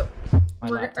 Okay, but My are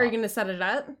you laptop. gonna set it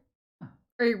up?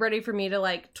 Are you ready for me to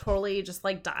like totally just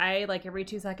like die like every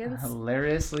 2 seconds?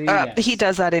 Hilariously, yes. He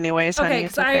does that anyways, honey. Okay,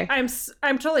 It's because okay.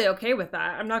 I'm totally okay with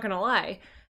that. I'm not gonna lie.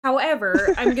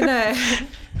 However, I'm gonna I'm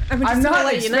just I'm gonna not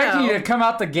let expecting you know. you to come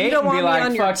out the You gate don't and want be me like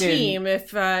on your fucking team if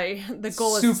the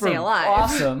goal is super to stay alive.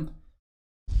 awesome.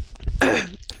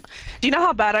 Do you know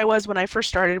how bad I was when I first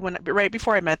started? Right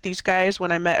before I met these guys,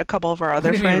 when I met a couple of our What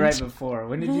other do you mean friends. right before?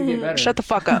 When did you get better? Shut the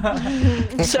fuck up.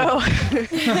 So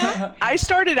I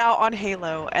started out on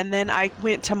Halo, and then I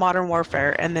went to Modern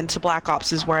Warfare, and then to Black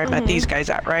Ops is where I met these guys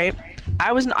at, right?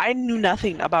 I knew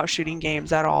nothing about shooting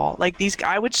games at all. Like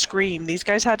I would scream. These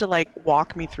guys had to like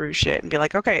walk me through shit and be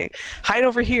like, okay, hide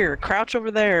over here, crouch over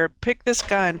there, pick this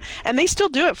gun, and they still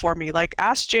do it for me. Like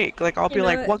ask Jake. Like I'll be know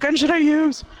like, what? what gun should I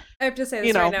use? I have to say this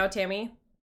You know. right now, Tammy.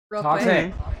 Real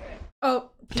Toxic. quick.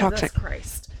 Oh, Jesus Toxic.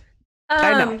 Christ.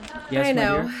 I know. Yes, I my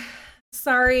know. dear.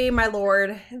 Sorry, my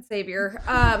Lord and Savior.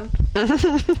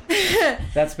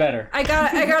 That's better. I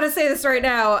gotta say this right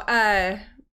now.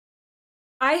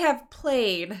 I have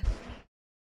played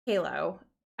Halo.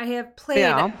 I have played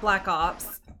Yeah. Black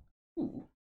Ops.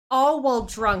 All while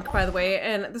drunk, by the way,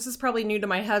 and this is probably new to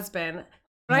my husband.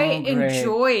 But I Oh, great.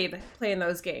 enjoyed playing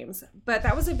those games. But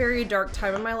that was a very dark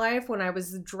time in my life when I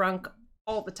was drunk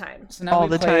all the time. So now All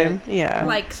we the play time. it Yeah.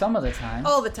 Like some of the time.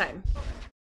 all the time.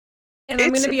 And I'm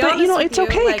It's, gonna be but honest you know, with it's you,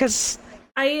 okay like, because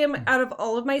I am out of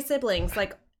all of my siblings,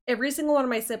 like every single one of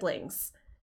my siblings,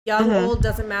 young, Mhm. old,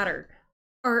 doesn't matter,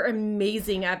 are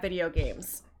amazing at video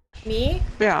games. Me,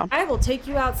 yeah. I will take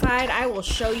you outside. I will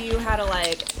show you how to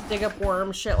like dig up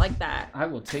worms, shit like that. I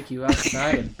will take you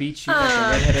outside and beat you like a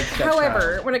redheaded However,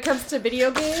 stepchild. when it comes to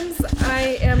video games,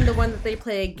 I am the one that they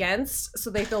play against, so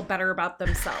they feel better about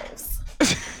themselves.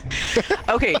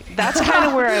 Okay, that's kind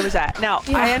of where I was at. Now,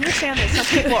 I Yeah. understand that some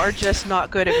people are just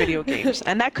not good at video games,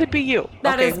 and that could be you.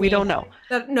 That okay, is we me. don't know.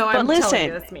 No, I'm telling listen,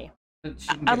 you, that's me. She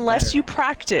can get Unless better. you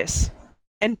practice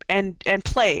and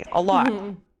play a lot,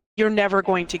 Mhm. you're never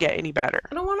going to get any better.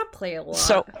 I don't want to play a lot.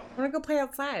 So- I want to go play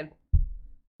outside.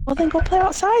 Well, then go play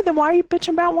outside. Then why are you bitching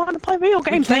about wanting to play video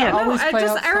games? can't Then? all- No, Always I play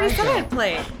already outside, said though. I'd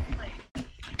play.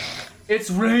 It's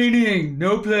raining.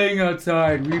 No playing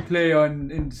outside. We play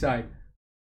on inside.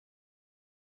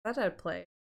 I said I'd play.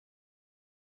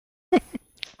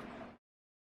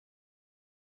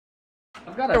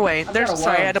 I've got Either way, I've there's- got a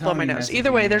sorry, I wild had to blow my Tony nose. messaging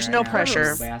Either way, me there's right no now,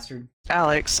 pressure. you bastard.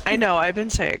 Alex, I know. I've been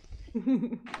sick.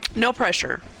 No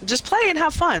pressure. Just play and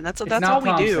have fun. That's It's all not we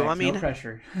prom do. sex, I mean, no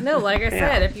pressure. No, like I Yeah.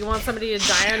 said, if you want somebody to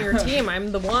die on your team,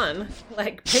 I'm the one.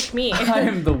 Like, pick me. I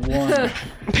am the one.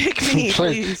 pick me,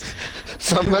 Please. please.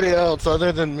 Somebody else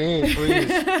other than me, please.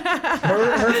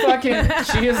 Her fucking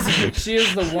she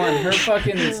is the one. Her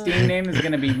fucking Steam name is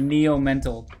gonna be Neo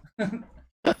Mental.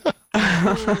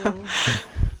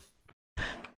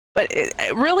 But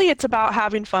really, it's about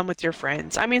having fun with your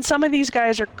friends. I mean, some of these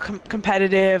guys are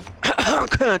competitive,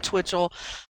 twitchel,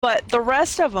 but the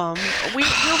rest of them, we're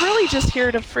really just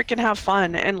here to freaking have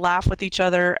fun and laugh with each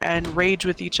other and rage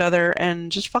with each other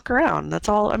and just fuck around. That's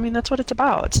all. I mean, that's what it's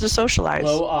about. It's to socialize.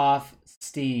 Blow off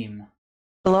steam.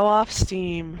 Blow off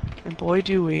steam, and boy,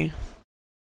 do we.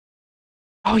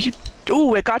 Oh,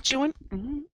 it got you in.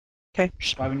 Okay.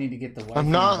 That's why we need to get the. I'm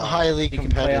not highly You can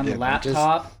play on the competitive. I just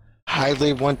laptop.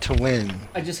 highly want to win.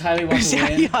 I just highly want to Yeah,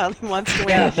 win. he highly wants to win.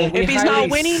 Yeah, but we If he's highly not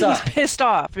winning, suck. he's pissed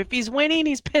off. If he's winning,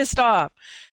 he's pissed off.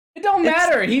 It don't It's-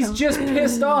 matter. He's just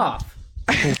pissed off.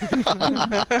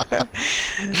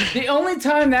 The only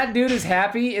time that dude is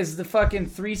happy is the fucking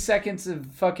 3 seconds of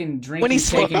fucking drinking When he's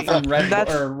taken sleeping. from Red Bull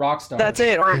That's- or Rockstar. That's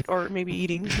it, or maybe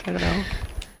eating. I don't know.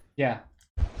 Yeah.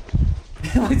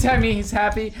 The only time he's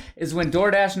happy is when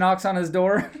DoorDash knocks on his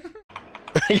door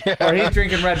or he's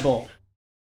drinking Red Bull.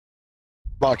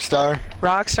 Rockstar.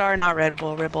 Rockstar, not Red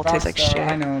Bull. Red Bull tastes like Rockstar, shit.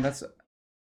 I know, that's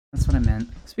what I meant.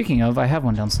 Speaking of, I have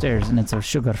one downstairs and it's a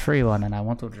sugar-free one and I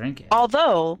want to drink it.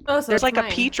 Although Oh, so there's it's like a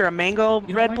mine. peach or a mango You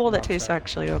don't Red like Bull that tastes Rockstar.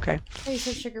 actually okay. Oh, you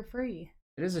said sugar free.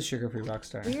 It is a sugar-free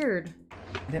Rockstar. Weird.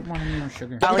 I didn't want any more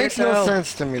sugar. That makes no Alex,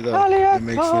 sense to me though. It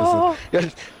makes no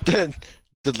sense. Yeah,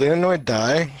 did Leonard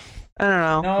die? I don't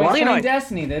know. No, he's Leonid, playing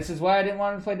Destiny. This is why I didn't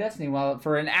want him to play Destiny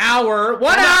for an hour. 1 you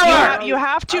hour! have, you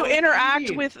have to I was interact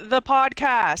eating. with the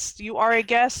podcast. You are a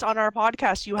guest on our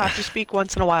podcast. You have to speak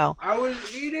once in a while. I was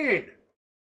eating.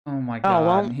 Oh my god,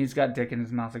 well. he's got dick in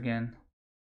his mouth again.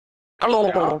 We're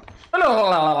also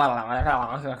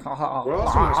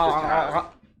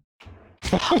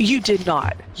Mr. You did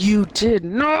not. You did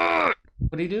not.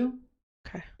 What'd he do?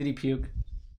 Okay. Did he puke?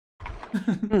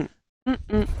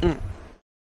 Mm-mm-mm.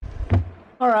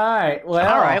 All right. Well.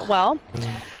 All right. Well,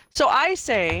 So I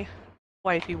say,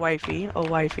 wifey, oh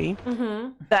wifey, Mm-hmm.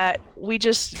 that we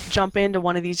just jump into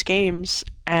one of these games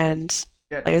and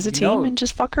play as a You team know- and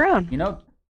just fuck around. You know,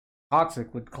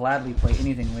 Toxic would gladly play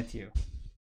anything with you.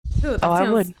 Ooh, that Oh, I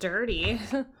sounds would. dirty.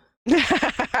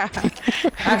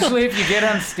 Actually, if you get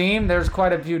on Steam, there's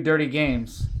quite a few dirty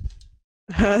games.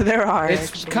 There are. It's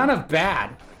actually. kind of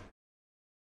bad.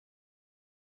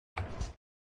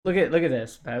 Look at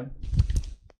this, babe.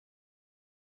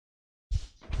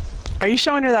 Are you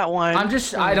showing her that one? I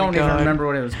my don't even God. remember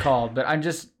what it was called, but I'm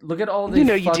just look at all these. You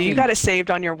know you do. fucking, You got it saved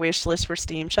on your wish list for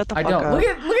Steam. Shut the I fuck don't. up. Look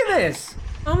at this.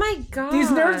 Oh my god. These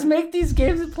nerds make these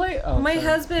games and play. Oh, My sorry.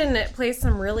 husband plays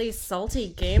some really salty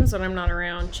games when I'm not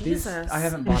around. These- Jesus. I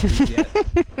haven't bought these yet.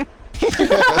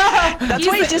 That's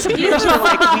why he disappears for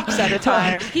like weeks at a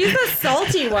time. He's a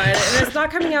salty one, and it's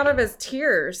not coming out of his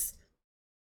tears.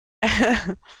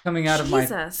 Coming out of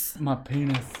Jesus. my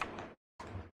penis.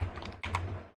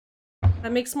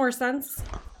 That makes more sense.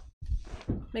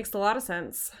 Makes a lot of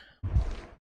sense.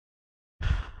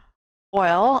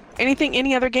 Well,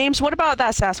 any other games? What about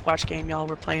that Sasquatch game y'all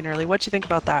were playing early? What'd you think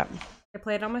about that? I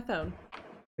play it on my phone.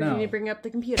 No. You need to bring up the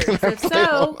computer. If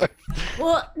so,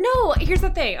 well, no. Here's the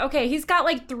thing. Okay, he's got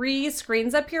like 3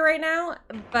 screens up here right now,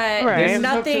 but Right. This is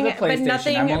hooked to nothing. the But PlayStation.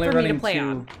 nothing I'm only for me to running play 2.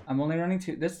 on. I'm only running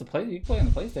 2. This is the play. You can play on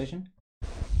the PlayStation.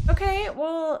 Okay,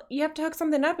 well, you have to hook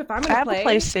something up if I'm I gonna have play. a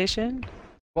PlayStation.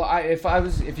 Well,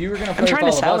 if you were gonna play trying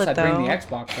with to all of sell us, it, I'd bring the though.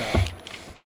 Xbox out.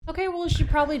 Okay, well, we should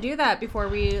probably do that before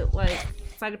we like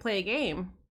decide to play a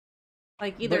game.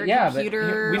 Like either But a yeah,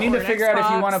 computer. but we need or to an figure out if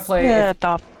you Xbox. want to play. Get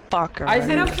the fuck I out.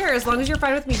 I don't care as long as you're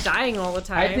fine with me dying all the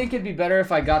time. I think it'd be better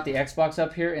if I got the Xbox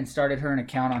up here and started her an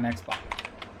account on Xbox.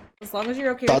 as long as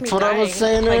you're okay with me That's what dying. I was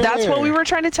saying Like, earlier. That's what we were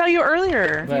trying to tell you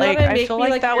earlier. But- Like, wanna I make feel me,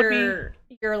 like that would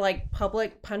be. your like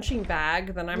public punching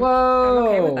bag, then I'm Whoa!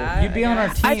 okay with that. You'd be I on our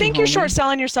guess. team. I think you're homie. short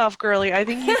selling yourself, girly. I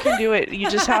think you can do it. You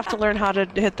just have to learn how to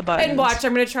hit the buttons. And watch,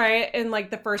 I'm gonna try it, and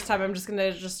like the first time, I'm just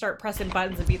gonna start pressing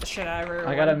buttons and beat the shit out of her.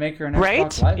 I gotta make her an Xbox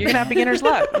Right? Live. You're gonna have beginner's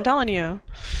luck. I'm telling you.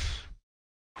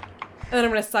 And then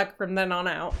I'm gonna suck from then on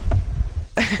out.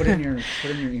 Put in your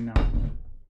email.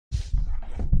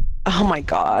 Oh my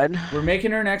god. We're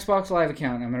making her an Xbox Live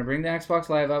account. I'm gonna bring the Xbox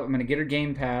Live up. I'm gonna get her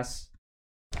Game Pass.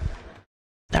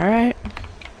 All right.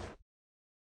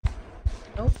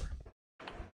 Nope.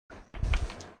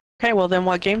 Okay. Well, then,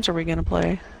 what games are we gonna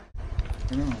play? I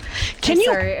don't know. Can I'm you?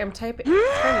 Sorry, I'm typing.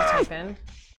 Trying to type in.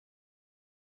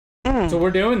 So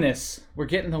we're doing this. We're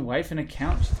getting the wife an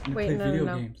account. She's gonna Wait, play no, video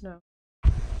no, games. no.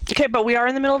 Okay, but we are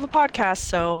in the middle of a podcast,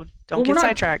 so don't Well, get we're not-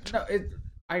 sidetracked. No,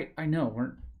 I know.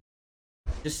 We're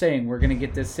just saying we're gonna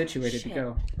get this situated to Shit.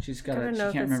 go. She's I got don't She know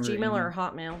if can't it's remember. her Gmail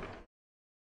or email.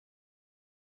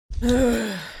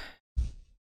 Hotmail.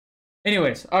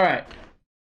 Anyways, all right.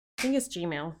 I think it's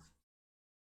Gmail.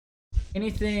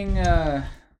 Anything? It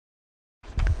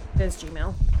is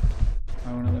Gmail.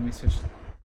 I wanna let me switch.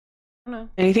 I don't know.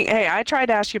 Anything? Hey, I tried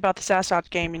to ask you about the Sasquatch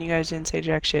game, and you guys didn't say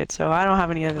jack shit. So I don't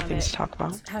have any other On things it. to talk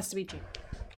about. It has to be Gmail.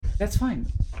 That's fine.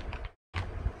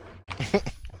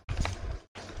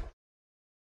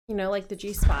 You know, like the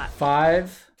G spot.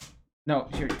 5. No,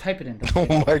 here, type it in.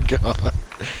 Oh my god.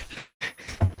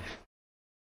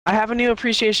 I have a new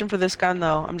appreciation for this gun,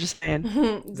 though. I'm just saying.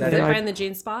 Does that it it? find the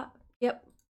Gene spot? Yep.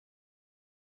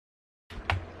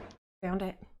 Found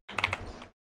it.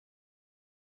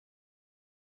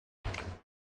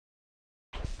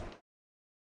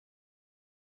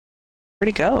 Where'd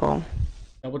it go?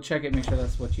 Double check it. Make sure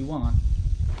that's what you want.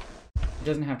 It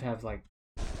doesn't have to have like.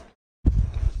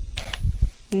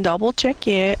 Double check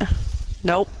it.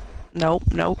 Nope. Nope.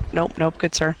 Nope. Nope. Nope.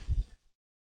 Good sir.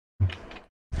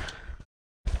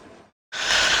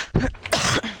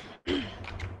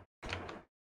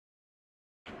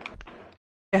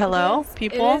 Hello, It is-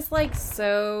 people. It is like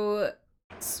so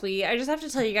sweet. I just have to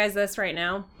tell you guys this right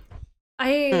now.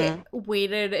 I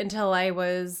waited until I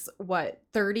was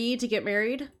 30 to get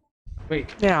married.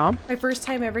 Wait. Yeah. My first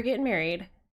time ever getting married.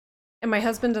 And my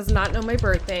husband does not know my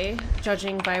birthday,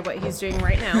 judging by what he's doing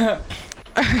right now.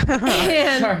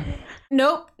 And Sorry.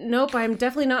 nope, I'm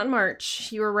definitely not in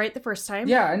March. You were right the first time.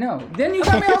 Yeah, I know. Then you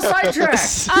got me all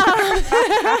sidetracked. Um,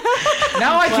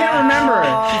 Now I can't remember.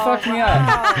 She fucked me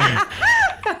up.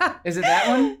 Is it that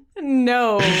one?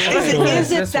 no. Is it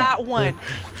This that one?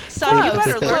 Son, you Close,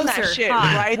 better learn that closer, shit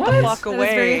hot. right What? the fuck That was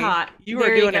away. very hot. You There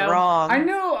were you doing it go. wrong. I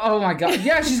know. Oh my god.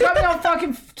 Yeah, she's got me all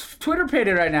fucking Twitter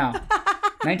pated right now.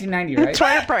 1990, right?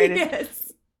 Twitter pride.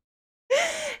 Yes.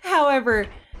 However,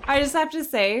 I just have to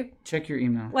say, Check your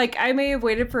email. like, I may have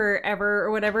waited forever or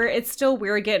whatever. It's still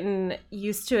weird getting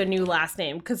used to a new last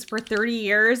name because for 30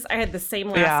 years I had the same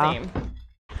last Yeah. name.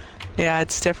 Yeah,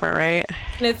 it's different, right?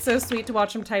 And it's so sweet to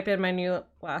watch him type in my new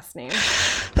last name.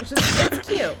 It's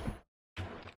cute.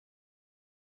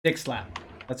 Dick Slap.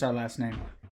 That's our last name.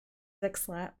 Dick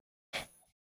slap.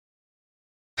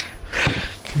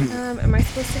 Am I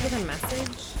supposed to get a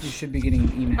message? You should be getting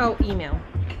an email. Oh, email.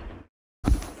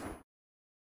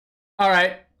 All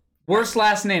right. Worst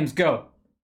last names. Go.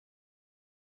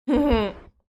 Um,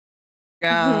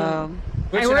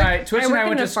 Twitch I and work I in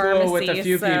went a to school with a pharmacy,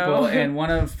 few so- people, and one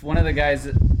of the guys.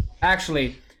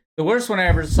 Actually, the worst one I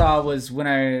ever saw was when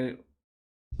I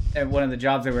at one of the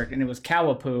jobs I worked, and it was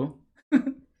Kawapoo.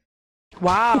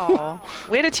 wow.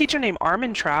 We had a teacher named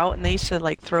Armin Trout, and they used to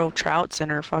like throw trouts in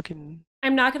her fucking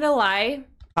I'm not gonna lie.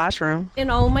 classroom. In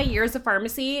all my years of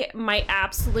pharmacy, my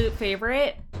absolute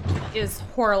favorite is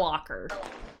Whore Locker.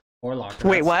 Or Locker.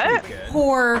 Wait, That's what? pretty good.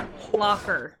 Whore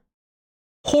Locker.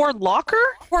 Whore locker?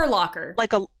 Whore Locker.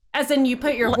 Like a As in, you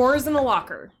put your whores in a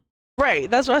locker. right?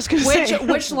 That's what I was gonna say.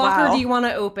 Which locker Wow. do you want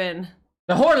to open?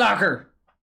 The Whore Locker.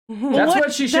 I'm That's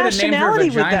what she should have named her nationality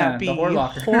would vagina. that be? The Whore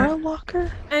Locker. Whore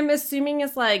locker? assuming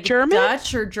it's like German?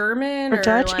 Dutch or German Or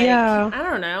Dutch? like, Yeah. I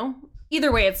don't know.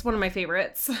 Either way, it's one of my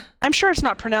favorites. I'm sure it's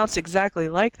not pronounced exactly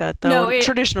like that though. No, it-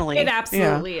 traditionally. It Yeah.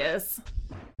 absolutely is.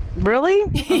 Really?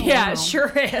 Yeah, wow. it sure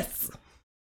is.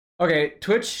 Okay,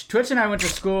 Twitch and I went to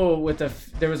school with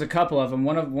there was a couple of them.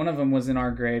 One of them was in our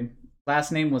grade.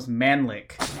 Last name was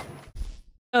Manlick.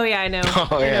 Oh yeah, I know. Oh,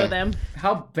 I yeah. know them.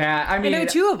 How bad? I I mean, know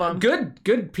two of them.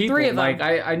 good people. 3 of them. Like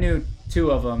I knew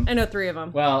 2 of them. I know 3 of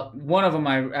them. Well, one of them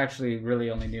I actually really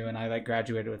only knew, and I like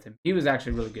graduated with him. He was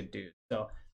actually a really good dude. So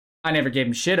I never gave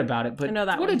him shit about it. But I know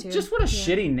that what one, a too. just what a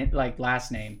Yeah. shitty like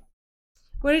last name.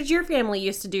 What did your family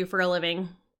used to do for a living?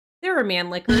 They were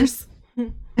man lickers.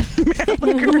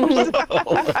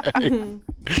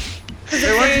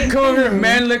 Hey, why don't you come over here and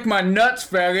man lick my nuts,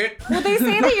 faggot? Well, they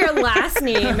say that your last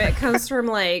name it comes from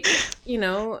like, you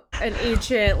know, an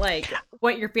ancient like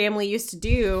what your family used to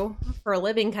do for a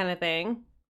living kind of thing.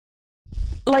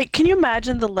 Like, can you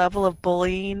imagine the level of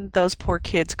bullying those poor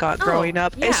kids got growing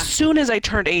up? yeah. As soon as I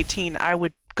turned 18, I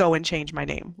would go and change my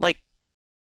name. Like,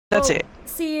 that's Well, it.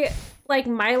 See, like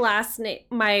my last name,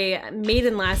 my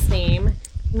maiden last name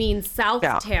means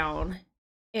Southtown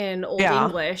in Old Yeah.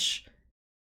 English.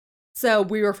 So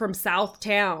we were from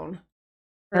Southtown.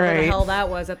 Or whatever the Right. hell that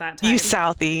was at that time. You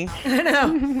Southie. I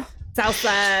know.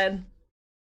 Southside.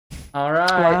 All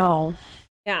right, Wow.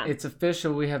 Yeah. it's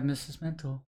official. We have Mrs.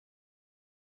 Mental.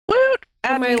 Woot!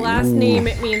 And my Add me. last name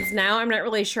it means now. I'm not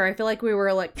really sure. I feel like we were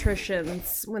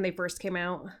electricians when they first came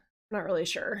out. I'm not really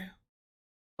sure.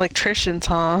 Electricians,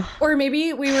 huh? Or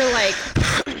maybe we were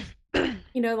like,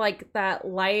 you know, like that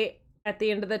light at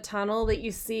the end of the tunnel that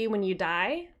you see when you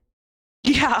die.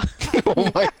 Yeah.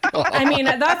 Oh my god. I mean,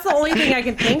 that's the only thing I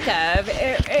can think of.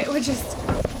 It would just,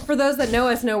 for those that know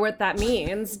us, know what that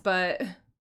means. But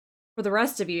for the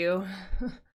rest of you,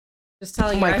 just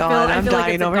telling Oh my you, God, I I'm feel like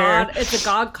dying it's over a here. god. It's a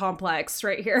god complex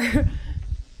right here.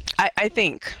 I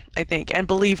think, and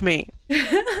believe me,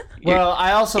 Well,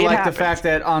 I also It like happens. the fact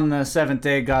that on the 7th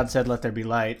day, God said, "Let there be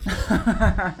light."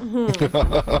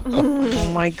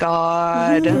 oh my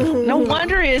god. No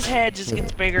wonder his head just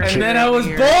gets bigger. And then bigger I was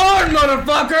and born,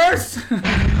 motherfuckers!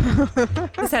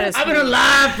 His head is I've been huge.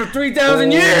 alive for 3,000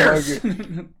 Oh, years!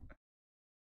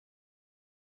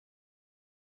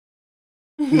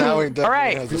 Now he definitely All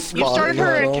right, has a you spot started in the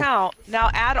her middle. account. Now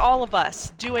add all of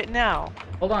us. Do it now.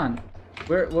 Hold on.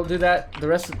 We'll do that the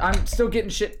rest of... I'm still getting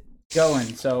shit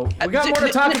going, so... We got more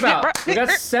to talk about. We got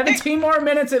 17 more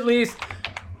minutes at least.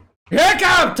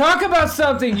 Jacob, talk about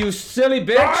something, you silly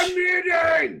bitch! I'm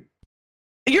eating!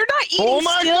 You're not eating Oh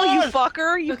my still, you God.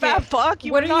 fucker. You Okay, fat fuck.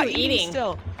 You what are are not you eating?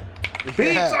 still.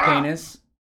 Yeah. Penis.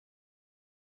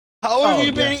 How have Oh,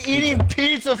 you been yeah. eating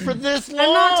pizza for this long?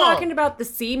 I'm not talking about the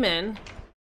semen.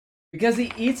 Because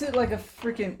he eats it like a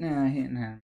freaking...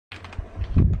 Nah.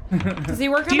 Does he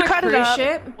work Do on you a cut it cruise up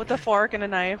ship? with a fork and a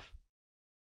knife?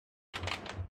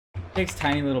 Takes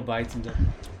tiny little bites and...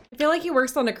 I feel like he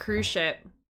works on a cruise ship.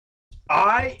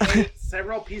 I ate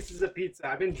several pieces of pizza.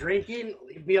 I've been drinking.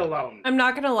 Leave me alone. I'm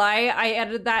not gonna lie, I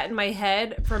edited that in my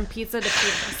head from pizza to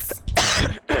penis.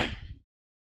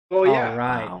 Oh yeah. All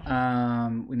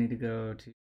right. We need to go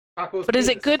to... Tacos But is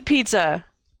it pizza. good pizza?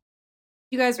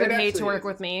 You guys would It hate to actually work is.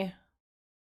 with me.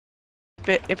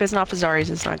 If it's not Fazari's,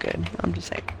 it's not good. I'm just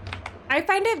saying. I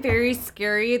find it very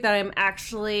scary that I'm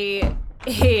actually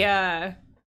a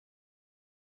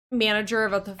manager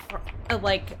of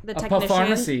like the A technician.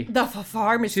 pharmacy. The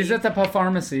pharmacy. She's at the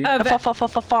pharmacy. of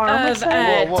Pharmacy.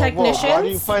 technicians. Why do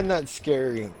you find that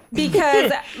scary?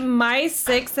 Because my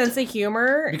sick sense of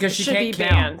humor Because she should be can't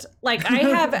count. banned. Like I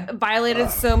have violated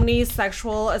so many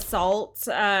sexual assault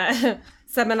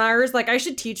seminars. Like I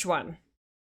should teach one.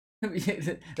 That's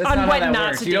On not what how that not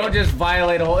works. to You do. don't just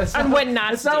violate a whole. It's On not, what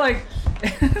not It's to not do. like.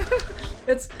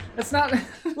 it's not.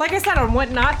 Like I said, on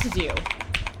what not to do.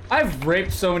 I've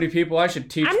raped so many people. I should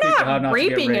teach I'm people how not not to get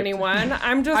raping raped. anyone.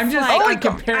 I'm just I'm just like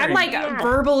I'm comparing. I'm like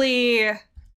verbally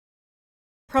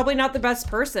probably not the best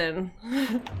person.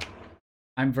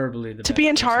 I'm verbally the To best be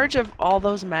in person. charge of all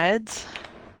those meds.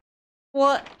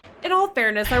 Well, in all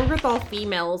fairness, I work with all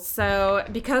females, so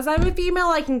because I'm a female,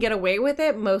 I can get away with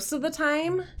it most of the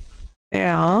time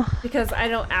Yeah. because I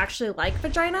don't actually like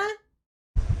vagina.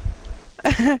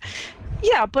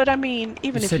 Yeah, but I mean,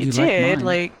 even You if said you you liked did,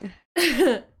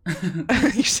 mine.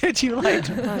 like, you said you liked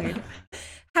mine.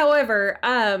 However,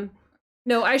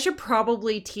 no, I should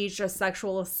probably teach a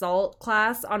sexual assault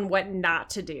class on what not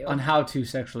to do. On how to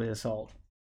sexually assault.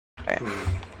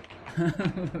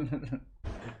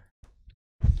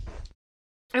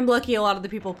 I'm lucky a lot of the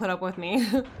people put up with me.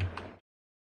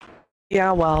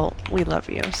 Yeah, well, we love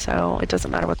you, so it doesn't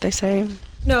matter what they say.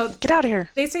 No, Get out of here.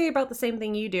 they say about the same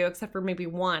thing you do, except for maybe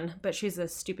one, but she's a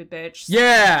stupid bitch.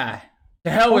 Yeah.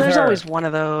 The hell Well, with there's her. always one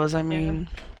of those. I mean,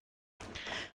 in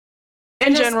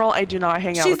And just- general, I do not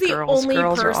hang out She's with the girls. only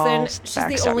Girls are all person. She's the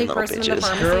backstabbing only little person in the bitches.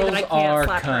 pharmacy Girls that I are can't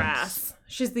slap her cunts. ass.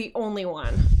 She's the only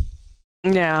one.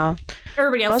 Yeah.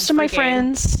 Everybody else. Most is of my freaking.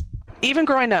 friends, even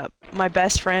growing up, my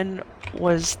best friend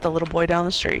was the little boy down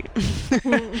the street.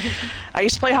 I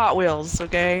used to play Hot Wheels,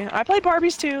 okay? I played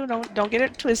Barbies too, don't get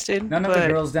it twisted. None of the but-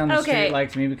 girls down the Okay. street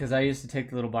liked me because I used to take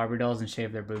the little Barbie dolls and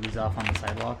shave their boobies off on the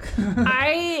sidewalk.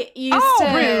 I used Oh,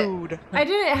 to. rude! I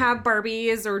didn't have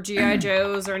Barbies or GI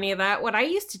Joes or any of that. What I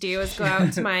used to do is go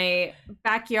out to my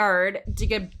backyard,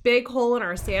 dig a big hole in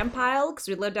our sand pile because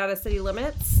we lived out of city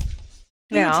limits.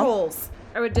 Huge Yeah. holes.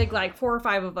 I would dig like 4 or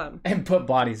 5 of them. And put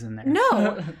bodies in there.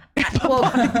 No.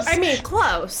 Well, I mean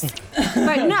close,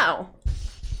 but no.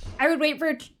 I would wait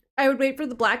for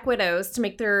the black widows to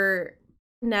make their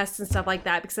nests and stuff like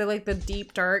that because I like the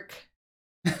deep dark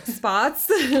spots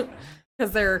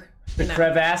because they're The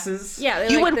crevasses. yeah.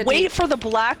 They You like would the wait deep- for the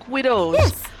Black Widows.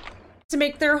 yes to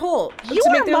make their hole. You to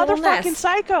are make a their little motherfucking nest.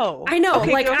 psycho. I know,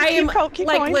 Okay, like go, I am keep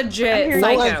like going. I'm legit here.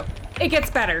 Well, psycho. like- It gets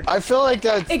better. I feel like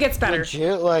that's It gets better.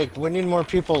 legit. Like, we need more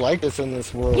people like this in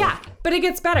this world. Yeah, but it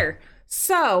gets better.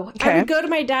 So I Okay. would go to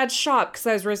my dad's shop because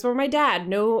I was raised by my dad.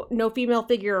 No female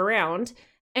figure around.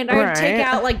 And I would take Right.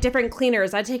 out like different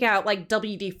cleaners. I'd take out like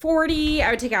WD-40.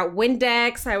 I would take out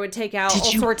Windex. I would take out Did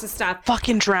all you sorts of stuff.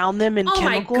 Fucking drown them in Oh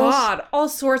chemicals. my god, all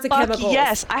sorts of Fuck chemicals.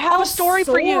 yes, I have a All story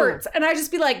for you. sorts. And I'd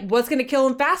just be like, what's gonna kill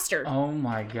him faster? Oh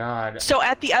my god. So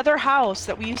at the other house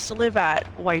that we used to live at,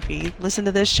 wifey, listen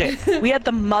to this shit. We had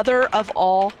the mother of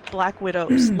all Black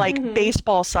Widows, like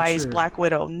baseball sized Sure. Black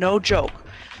Widow, no joke.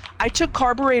 I took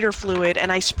carburetor fluid and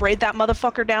I sprayed that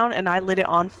motherfucker down and I lit it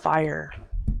on fire.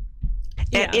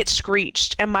 And Yeah. it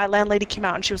screeched. And my landlady came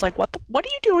out and she was like, "What are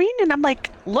you doing?" And I'm like,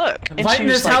 "Look." And Lighting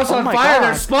she was this like, house "Oh on my fire. God."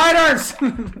 There's spiders.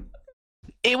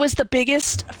 It was the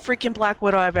biggest freaking Black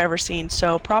Widow I've ever seen.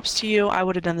 So props to you. I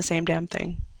would have done the same damn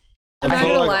thing. I I'm not feel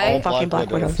gonna like lie. all Fucking Black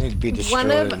Black Widows Widows. need to be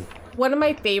destroyed. One of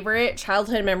my favorite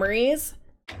childhood memories.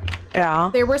 Yeah.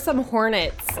 There were some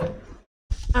hornets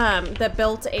that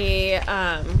built a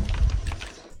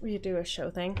we do a show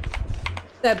thing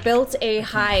that built a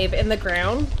hive in the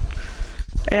ground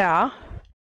Yeah.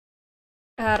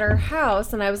 at our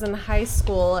house, and I was in high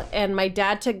school, and my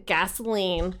dad took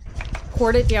gasoline,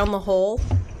 poured it down the hole,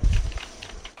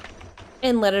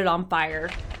 and lit it on fire.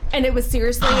 And it was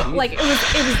seriously like it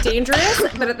was dangerous,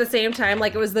 but at the same time,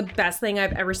 like it was the best thing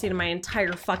I've ever seen in my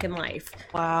entire fucking life.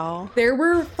 Wow. There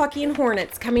were fucking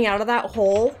hornets coming out of that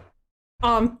hole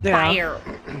on Yeah. fire.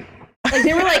 Like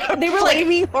they were like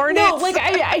Flaming hornets. no, like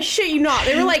I shit you not.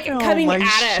 They were like Oh coming my at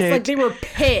us. shit. Like they were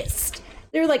pissed.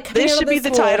 They were like coming This out should of be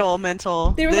this the hole. title,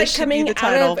 mental. They were This like should coming be the out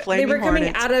title, of they Flaming were coming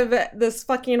Hornets. out of this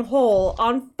fucking hole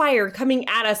on fire, coming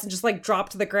at us and just like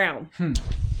dropped to the ground.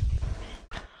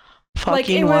 Fucking Like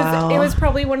it wow. was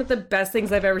probably one of the best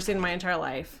things I've ever seen in my entire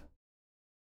life.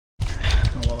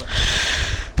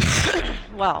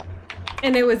 Well,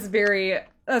 And it was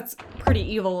that's pretty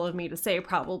evil of me to say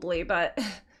probably, but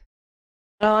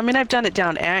well, I mean, I've done it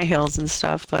down anthills and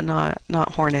stuff, but not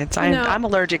hornets. No. I'm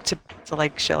allergic to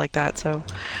like shit like that, so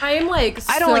I am like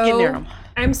I don't like getting near them.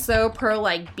 I'm so pro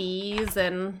like bees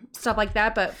and stuff like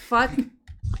that, but fuck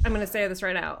I'm gonna say this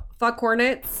right now. Fuck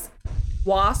hornets,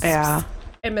 wasps, Yeah.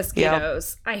 and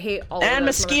mosquitoes. I hate all of And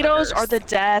those mosquitoes motherfuckers. are the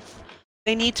death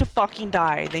They need to fucking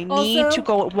die. They need Also- to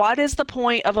go. What is the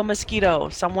point of a mosquito?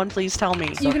 Someone please tell me.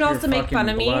 You Suck can your also make fucking fun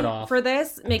of me blood off. for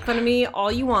this. Make fun of me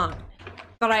all you want.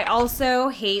 But I also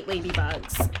hate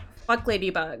ladybugs. Fuck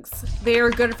ladybugs. They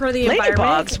are good for the environment.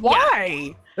 Ladybugs?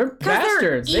 Why? They're Because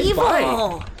bastards. they're They bite.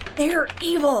 evil. They're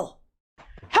evil.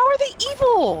 How are they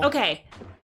evil? Okay.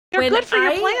 They're when good for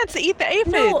your I- plants. They eat the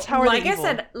aphids. No, How are like they I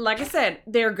evil? said,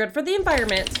 they're good for the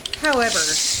environment. However,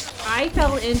 I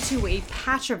fell into a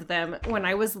patch of them when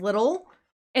I was little,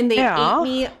 and they Yeah. ate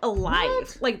me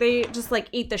alive. Like they just like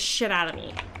ate the shit out of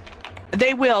me.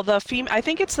 They will. I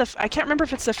think it's I can't remember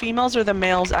if it's the females or the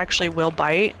males actually will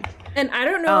bite. And I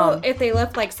don't know Um, if they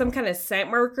left like some kind of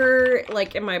scent marker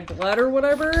like in my blood or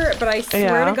whatever, but I swear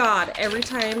Yeah. to God, every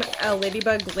time a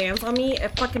ladybug lands on me, it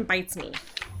fucking bites me.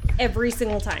 Every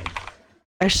single time.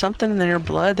 There's something in their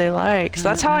blood they like. So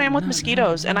that's how I am with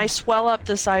mosquitoes, and I swell up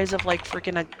the size of like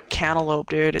freaking a cantaloupe,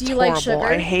 dude. It's Do you like horrible.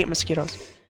 sugar? I hate mosquitoes.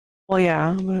 Well,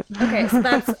 yeah. But... Okay, so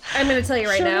that's I'm gonna tell you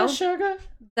right now. Sugar.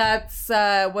 That's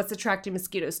what's attracting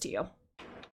mosquitoes to you.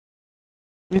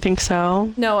 You think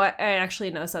so? No, I actually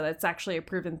know. So that's actually a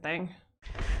proven thing.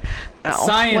 No.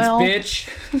 Science, Well, bitch.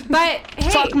 But hey,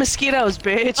 Fuck mosquitoes,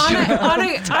 bitch. on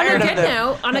a Tired of good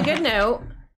them. note,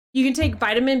 you can take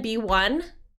vitamin B1.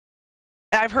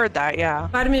 I've heard that. Yeah.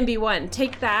 Vitamin B1.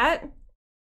 Take that,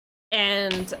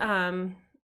 and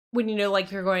when you know,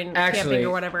 like you're going Actually, camping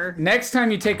or whatever, Next time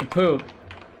you take a poop,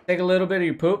 take a little bit of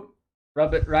your poop,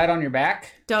 rub it right on your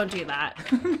back. don't do that.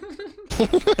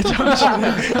 Rub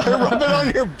it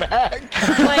on your back.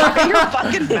 Like, Your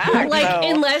fucking back. like though.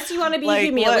 unless you want to be Like, what?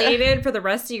 humiliated for the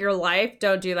rest of your life,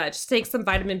 don't do that. Just take some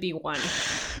vitamin B1.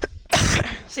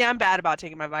 See, I'm bad about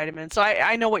taking my vitamins, so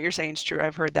I know what you're saying is true.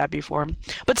 I've heard that before.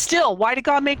 But still, why did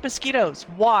God make mosquitoes?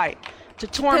 Why? To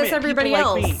torment Piss everybody people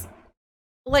else. like me.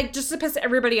 Like just to piss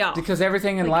everybody off. Because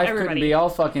everything in Like life couldn't everybody. be all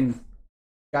fucking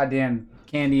goddamn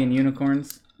candy and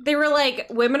unicorns. They were like,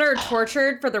 women are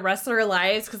tortured for the rest of their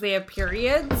lives because they have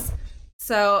periods.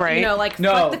 So, Right. you know, like,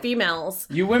 No. fuck the females.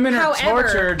 You women are However-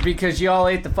 tortured because you all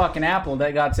ate the fucking apple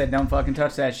that God said don't fucking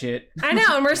touch that shit. I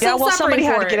know, and we're Yeah, still well, suffering somebody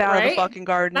had for to get it, out of right? the fucking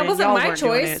garden. That and wasn't y'all my weren't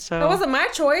doing choice. It, so. That wasn't my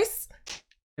choice. It was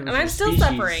And your I'm still species.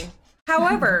 suffering.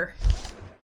 However,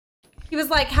 he was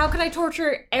like, how can I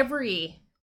torture every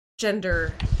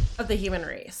gender of the human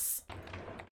race?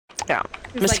 Yeah.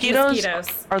 He was like, Mosquitoes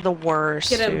mosquitoes. are the worst,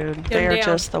 Get 'em- dude. get They 'em are down.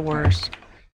 just the worst.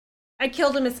 I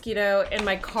killed a mosquito in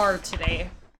my car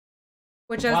today.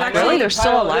 Which I was Why actually... Really? not? They're The still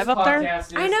title of alive this up there? podcast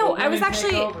is I know. The I was Women Take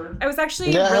actually... Over. I was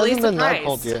actually Yeah, it really hasn't been surprised. that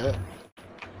cold yet.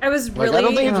 I was Like, really... I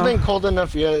don't think it's Yeah. been cold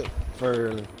enough yet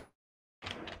for.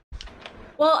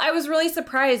 Well, I was really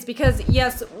surprised because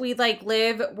yes, we like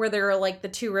live where there are like the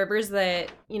two rivers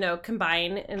that, you know,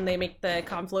 combine and they make the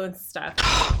confluence stuff.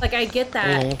 Like I get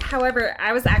that. Mhm. However,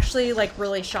 I was actually like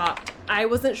really shocked. I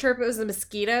wasn't sure if it was a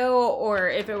mosquito or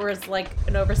if it was like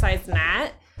an oversized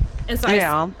gnat. And so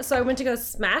Yeah. I went to go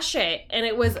smash it and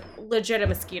it was legit a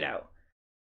mosquito.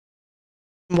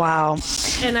 Wow.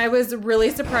 And I was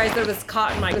really surprised that it was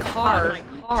caught in my car.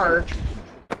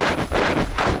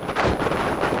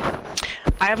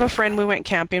 I have a friend. We went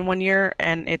camping one year,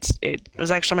 and it was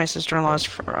actually my sister-in-law's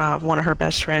one of her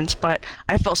best friends. But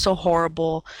I felt so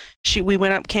horrible. We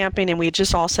went up camping, and we had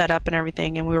just all set up and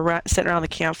everything, and we were sitting around the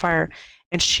campfire,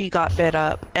 and she got bit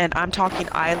up, and I'm talking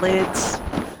eyelids,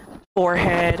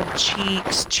 forehead,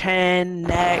 cheeks, chin,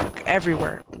 neck,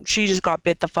 everywhere. She just got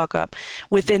bit the fuck up.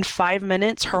 Within 5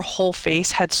 minutes, her whole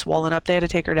face had swollen up. They had to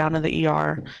take her down to the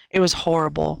ER. It was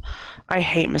horrible. I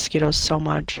hate mosquitoes so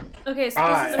much. Okay, so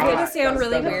this is going to sound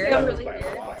really weird.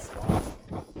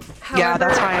 Yeah,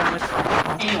 that's However- why I'm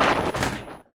with.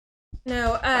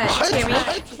 No,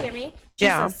 Tammy.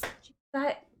 Yeah. Jesus.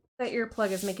 That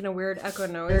earplug is making a weird echo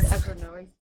noise.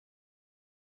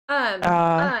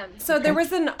 So there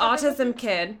was an autism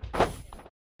kid,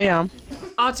 Yeah.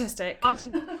 autistic.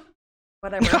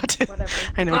 Whatever.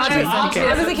 I know what you mean. Autism. Okay.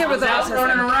 There was a kid with Out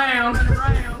running autism.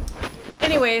 around.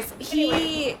 Anyways,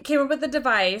 he came up with a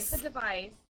device. And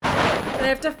I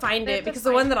have to find it because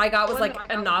the one that I got was like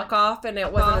a knockoff and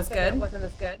it wasn't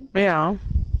as good. Yeah.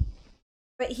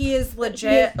 But he is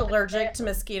legit allergic to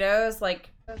mosquitoes, like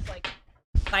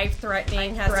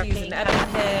life-threatening, has to use an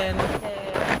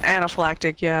EpiPen.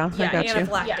 Anaphylactic. Yeah. I Yeah, got you.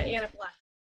 anaphylactic.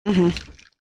 Mhm.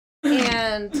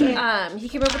 And he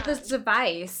came up with this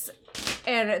device,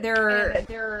 and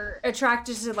they're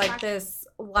attracted to like this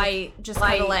light, just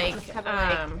kind of like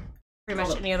pretty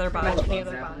much any other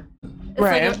bug.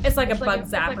 Right. It's like a bug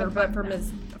zapper,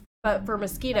 but for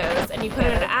mosquitoes, and you put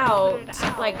it out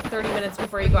like 30 minutes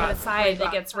before you go outside.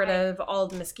 It gets rid of all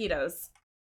the mosquitoes.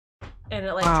 and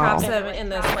it like Wow. traps them in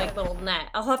this like little net.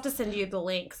 I'll have to send you the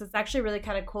link because it's actually really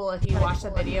kind of cool if you watch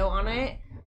the video on it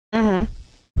Mm-hmm.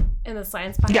 and the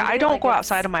science behind Yeah, it. I don't like, go it's-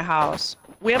 outside of my house.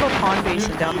 We have a pond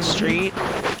basin down the street,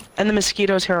 and the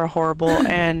mosquitoes here are horrible.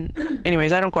 And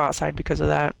anyways, I don't go outside because of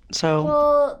that. So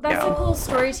Well, that's Yeah. a cool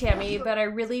story, Tammy, but I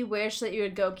really wish that you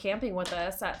would go camping with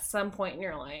us at some point in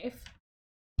your life.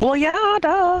 well, yeah,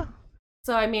 duh.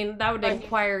 So, I mean, that would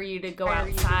require you to go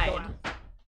outside.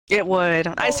 It would.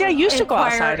 I see. I used to go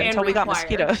Inquire outside and until we got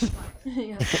require. mosquitoes.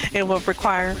 Yeah. It would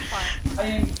require.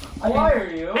 Why are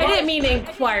you? I didn't mean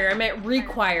inquire, I meant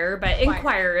require, but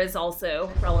inquire is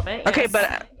also relevant. Okay, yes.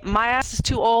 but my ass is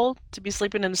too old to be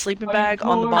sleeping in a sleeping bag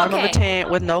on the bottom of a Okay. tent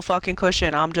with no fucking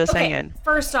cushion. I'm just Okay, saying.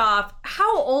 first off,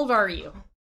 how old are you?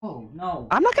 Oh no.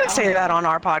 I'm not gonna say that on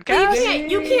our But podcast.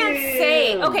 you can't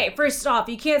say, okay, first off,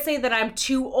 you can't say that I'm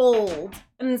too old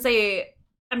and then say,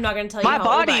 I'm not going to tell you My how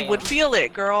old I body am. would feel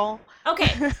it, girl.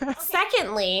 Okay,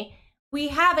 secondly, we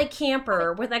have a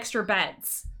camper with extra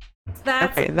beds.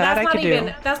 That's, Okay, that that's I not could even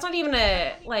do. that's not even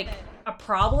a like a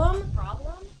problem.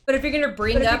 But if you're gonna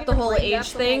bring up the whole age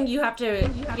thing, you have to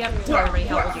tell everybody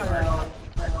how old you are.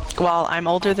 Well, I'm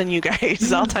older than you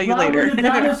guys. I'll tell you Why later. would the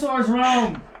dinosaurs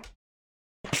roam?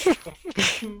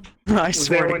 I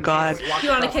swear to God. Do you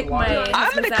want to kick my I'm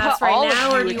husband's gonna ass cut all right of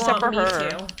now, or you do you except want me for her.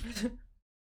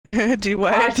 to? Do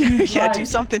what? Yeah, do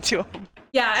something to him.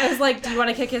 Yeah, I was like, do you want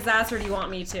to kick his ass, or do you want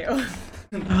me to?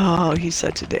 Oh, he's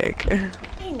such a dick.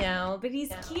 I know, but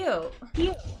he's cute.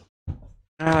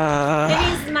 Uh,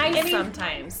 And he's nice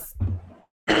sometimes.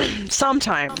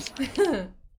 sometimes.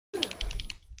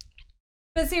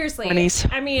 But seriously, When he's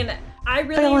I mean, I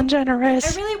feeling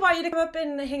generous. really want you to come up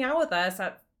and hang out with us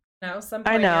at some point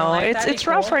I in your know. life. That'd It's be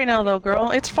rough cool. right now though,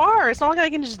 girl. It's far. It's not like I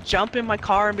can just jump in my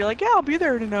car and be like, yeah, I'll be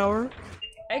there in an hour.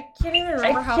 I can't even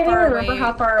remember how far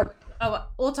away. Oh,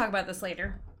 we'll talk about this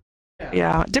later.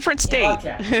 Yeah, different state.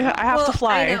 Okay. I have to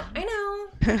fly. I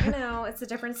know. It's a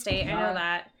different state. I know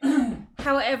that.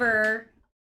 However,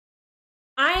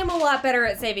 I am a lot better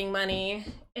at saving money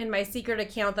in my secret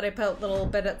account that I put little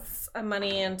bits of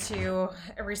money into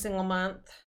every single month.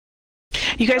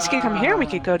 You guys can come here. We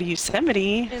could go to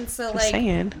Yosemite. And so, Just like,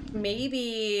 saying.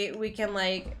 maybe we can,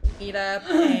 like, meet up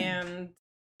and,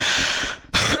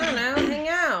 I don't know, hang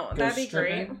out. Go That'd be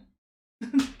great.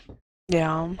 stripping?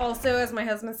 Yeah. Also, as my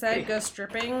husband said, go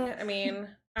stripping. I mean,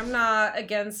 I'm not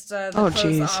against the Oh, clothes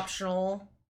jeez. optional.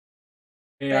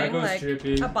 Yeah, I thing, go like,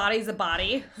 stripping. A body's a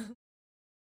body.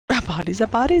 A body's a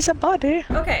body's a body.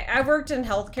 Okay, I've worked in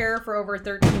healthcare for over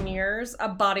 13 years. A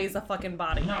body's a fucking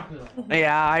body.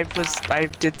 Yeah, I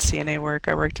did CNA work.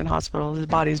 I worked in hospitals. The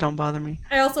bodies don't bother me.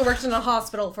 I also worked in a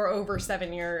hospital for over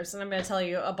 7 years, and I'm gonna tell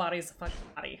you, a body's a fucking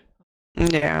body.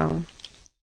 Yeah.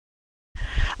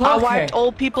 I Okay. wiped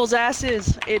old people's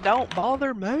asses. It don't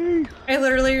bother me. I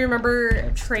literally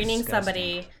remember training Disgusting.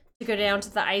 somebody to go down to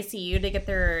the ICU to get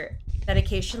their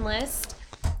medication list.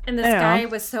 And this Yeah. guy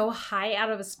was so high out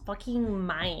of his fucking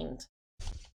mind.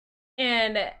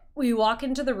 And we walk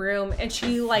into the room and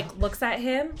she like looks at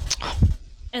him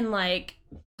and like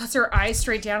puts her eyes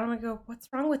straight down and I go, "What's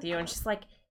wrong with you?" And she's like,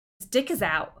 "His dick is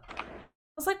out." I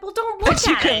was like, "Well, don't look But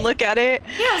you at couldn't it." look at it.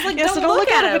 Yeah, I was like, Yeah, so don't look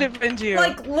at it if him. it offends you.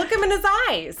 Like, look him in his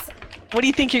eyes. What do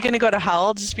you think, you're gonna go to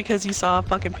hell just because you saw a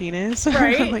fucking penis?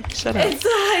 Right? Like, shut up. And so,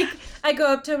 like, I go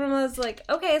up to him and I was like,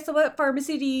 "Okay, so what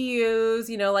pharmacy do you use?"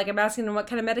 You know, like, I'm asking him what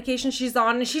kind of medication she's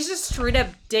on, and she's just straight up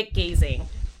dick gazing.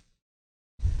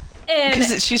 And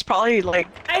Because she's probably like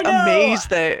I know, amazed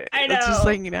that I it's just know.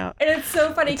 hanging out. and it's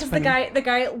so funny That's because the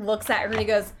guy looks at her and he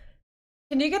goes,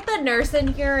 "Can you get the nurse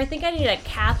in here? I think I need a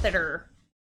catheter."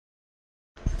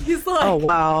 He's like, Oh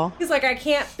wow. he's like, "I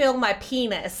can't feel my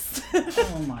penis."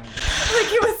 Oh my god.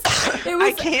 Like it was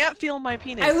I can't feel my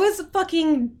penis. I was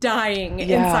fucking dying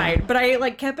Yeah. inside, but I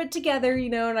like kept it together, you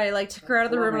know, and I like took her out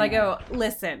of the room and I go,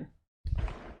 "Listen,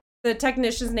 the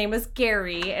technician's name was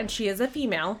Gary and she is a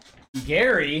female."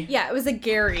 Gary? Yeah, it was a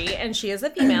Gary and she is a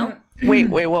female. Wait,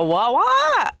 well,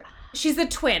 what? She's a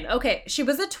twin. Okay, she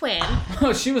was a twin.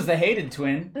 Oh, she was the hated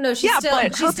twin. No, she's Yeah, still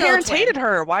but she's her still a parents twin. hated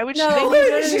her. Why would she No. hate No, me?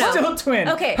 no, She's no. still a twin.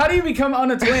 Okay. How do you become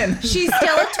on a twin? She's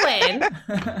still a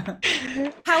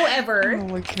twin. However, Oh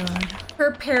my god.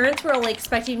 her parents were only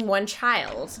expecting one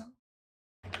child.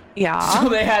 Yeah. So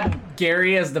they had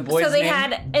Gary as the boy's So they name?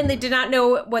 had, and they did not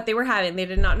know what they were having. They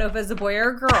did not know if it was a boy or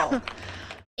a girl.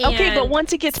 Okay, but And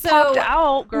once it gets so- popped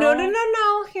out, girl.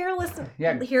 No. Here, listen.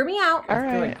 Yeah. Hear me out. All I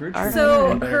feel like right. Groot's all right. So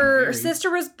Better than her Gary.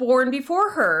 sister was born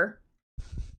before her,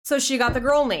 so she got the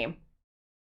girl name.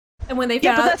 And when they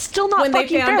Yeah, found but out, that's still not when they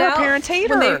fucking found fair. out, Her parents hate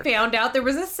when her. they found out there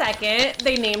was a second,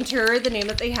 they named her the name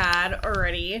that they had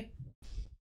already.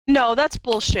 No, that's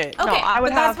bullshit. No, Okay, I would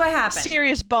but that's have what happened.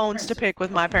 serious bones to pick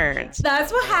with my parents.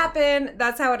 That's what happened.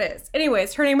 That's how it is.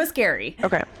 Anyways, her name was Gary.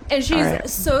 Okay. And she's Alright.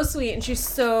 so sweet and she's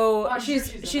so I'm sure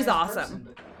she's a nice awesome.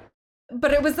 person,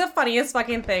 But it was the funniest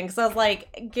fucking thing. So I was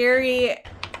like, Gary,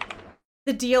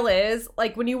 the deal is,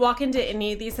 like, when you walk into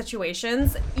any of these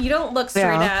situations, you don't look straight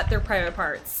Yeah. at their private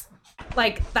parts.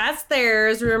 Like, that's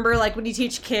theirs. Remember, like, when you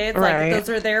teach kids, like, Right. those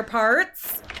are their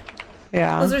parts.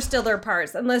 Yeah. Those are still their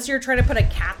parts. Unless you're trying to put a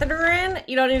catheter in,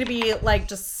 you don't need to be, like,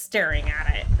 just staring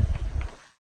at it.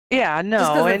 Yeah, 'cause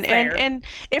no, it's there. and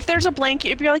if there's a blanket,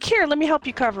 if you're like, here, let me help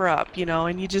you cover up, you know,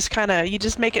 and you just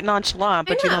make it nonchalant,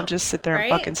 but you know, don't just sit there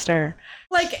right? and fucking stare.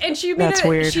 Like, and she made That's it.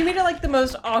 weird. She made it like the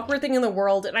most awkward thing in the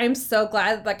world, and I'm so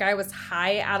glad that guy was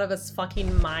high out of his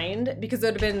fucking mind because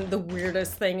it would have been the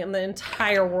weirdest thing in the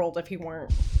entire world if he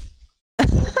weren't.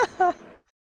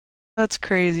 That's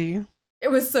crazy. It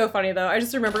was so funny though. I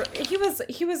just remember he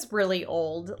was really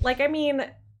old. Like, I mean,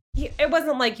 it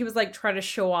wasn't like he was like trying to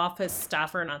show off his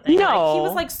stuff or nothing. Like, he was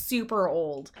No. like super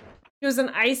old. He was in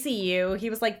ICU. He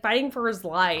was like fighting for his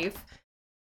life.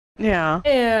 Yeah.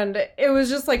 And it was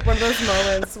just like one of those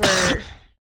moments where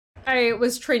I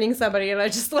was training somebody and I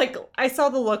just like, I saw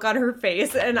the look on her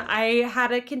face and I had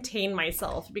to contain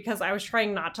myself because I was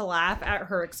trying not to laugh at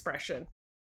her expression.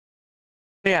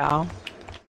 Yeah.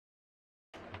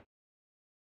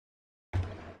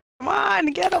 Come on,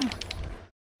 get him.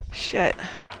 Shit.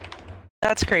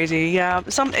 That's crazy. Yeah.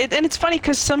 And it's funny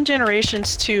because some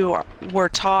generations too were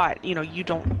taught, you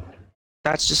know,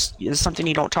 that's just something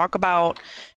you don't talk about,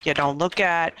 you don't look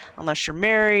at unless you're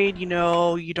married, you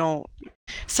know, you don't.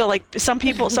 So like some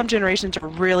generations are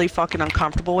really fucking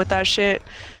uncomfortable with that shit.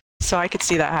 So I could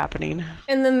see that happening.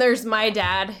 And then there's my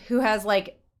dad who has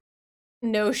like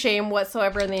no shame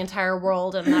whatsoever in the entire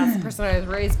world, and that's the person I was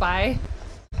raised by.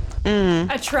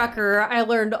 Mm, A trucker. I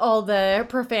learned all the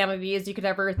profanities you could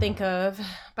ever think of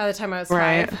by the time I was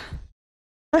right.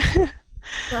 5.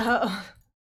 So,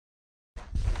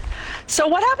 So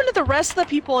what happened to the rest of the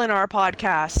people in our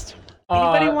podcast?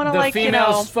 Anybody want to, the like, you know?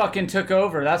 females fucking took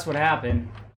over. That's what happened.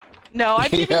 No,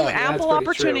 I've given you Yeah, that's ample pretty true.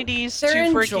 opportunities to They're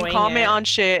freaking enjoying comment it. on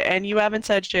shit, and you haven't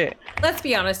said shit. let's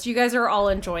be honest, you guys are all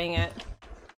enjoying it.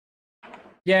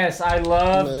 Yes, I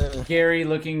love Gary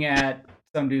looking at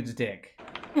some dude's dick.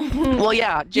 Well,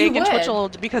 yeah, Jake and would. Twitchell,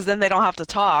 because then they don't have to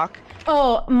talk.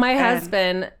 Oh, my And-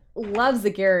 husband loves the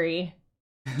Gary.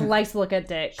 Likes to look at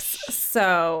dicks.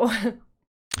 So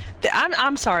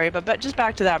I'm sorry, but just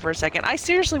back to that for a second. I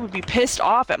seriously would be pissed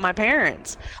off at my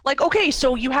parents. Like, okay,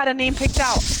 so you had a name picked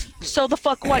out. So the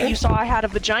fuck what? You saw I had a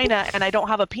vagina and I don't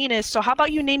have a penis. So how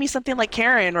about you name me something like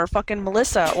Karen or fucking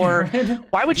Melissa? Or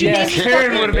why would you Yeah, name me Karen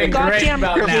fucking would've been great goddamn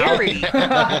about now. Gary?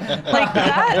 Like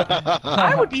that,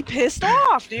 I would be pissed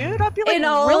off, dude. I'd be like,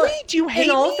 really? Do you hate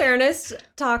in all me? fairness,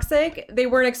 Toxic, they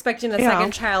weren't expecting a Yeah.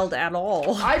 second child at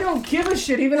all. I don't give a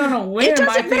shit, even on a whim. doesn't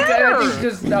I think matter.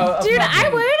 just Dude, I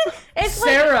would. It's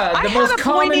Sarah, I the had most a boy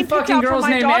common named picked fucking out for girl's my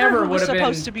name daughter ever who would was have been.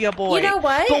 supposed to be a boy. You know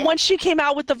what? But once she came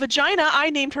out with the vagina, I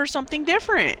named her something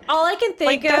different. all I can think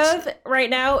Like, that's- of right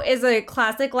now is a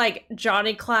classic like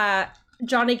Johnny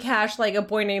Cash, like a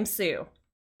boy named Sue.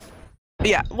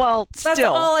 Yeah, well, That's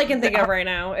still. all I can think of right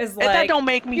now is like That don't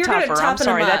make me you're gonna tougher. I'm toughen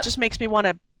sorry. them That up. just makes me want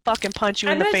to fucking punch you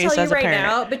I'm in the gonna face tell you as a right parent.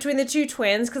 now, between the two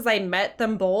twins, because I met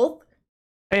them both,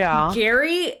 Yeah.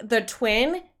 Gary, the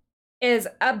twin, is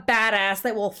a badass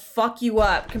that will fuck you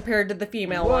up compared to the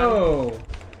female one. Whoa.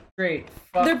 Great.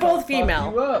 Fuck, They're fuck, both fuck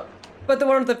female. you up. But the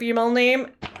one with the female name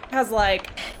has like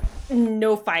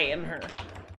no fight in her. So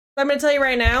I'm gonna tell you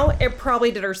right now, it probably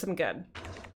did her some good.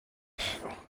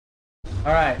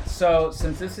 Alright, so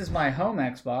since this is my home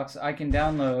Xbox, I can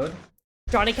download.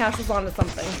 Johnny Cash was onto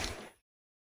something.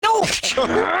 No.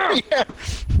 Yeah.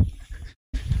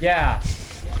 Yeah.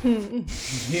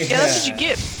 Yeah, that's what you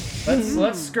get.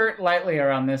 Let's skirt lightly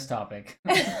around this topic.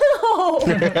 Oh.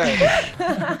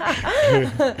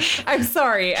 I'm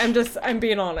sorry. I'm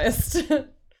being honest.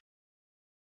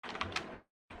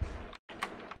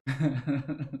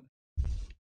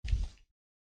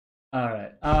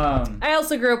 Alright. I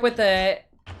also grew up with a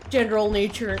ginger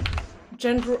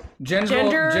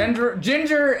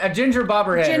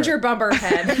bobber head. bumper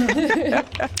head.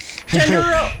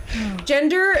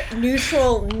 Gender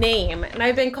neutral name, and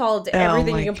I've been called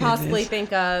everything my you can possibly goodness.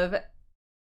 think of.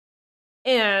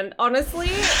 And honestly,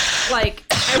 like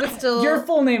I would still. Your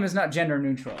full name is not gender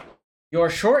neutral. Your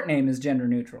short name is gender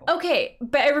neutral. Okay,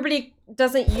 but everybody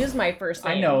doesn't use my first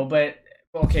name. I know, but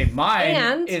okay, mine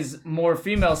And- is more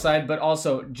female side, but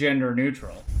also gender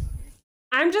neutral.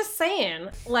 I'm just saying,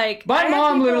 like My I have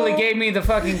mom literally people- gave me the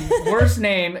fucking worst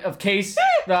name of case.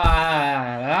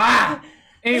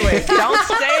 Anyway, Don't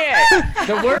say it.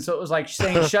 the word. So it was like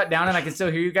saying shut down, and I could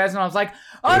still hear you guys, and I was like,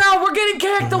 "Oh no, we're getting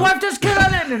kicked! The wife just killed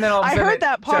it!" And then all of a I sudden heard it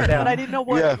that shut part, down. but I didn't know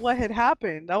what had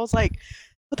happened. I was like,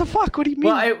 "What the fuck? What do you mean?"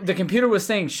 Well, the computer was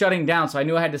saying shutting down, so I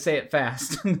knew I had to say it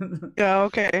fast. Yeah,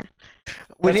 okay.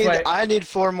 That's why- I need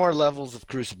 4 more levels of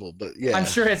Crucible, but yeah. I'm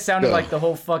sure it sounded Go. like the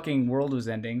whole fucking world was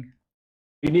ending.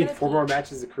 You need 4 more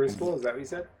matches of Crucible. Is that what you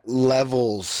said?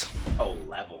 Levels. Oh,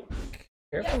 level.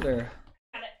 Careful there.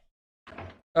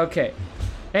 Okay,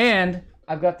 and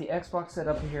I've got the Xbox set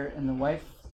up here and the wife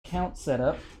count set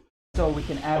up, so we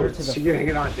can add her to Is she the. gonna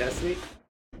get on Destiny?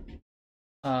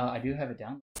 I do have it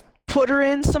down. Put her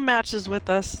in some matches with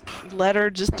us. Let her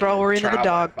just throw her into the Trial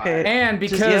dog by fire. pit. And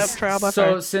Just, because yep, trial by so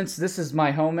fire. since this is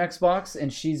my home Xbox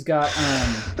and she's got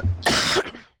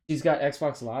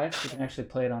Xbox Live, she can actually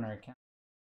play it on her account.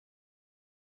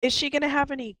 Is she gonna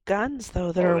have any guns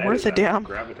though that Oh, are that worth is a damn?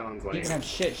 Graviton's She like, can have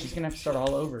shit. She's gonna have to start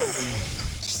all over.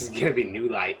 she's gonna be new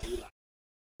light.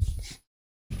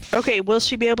 Okay, will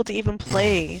she be able to even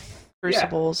play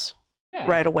Crucibles Yeah.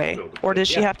 right away, or does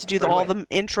she Yeah, have to do right all away. the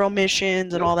intro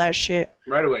missions and all that shit?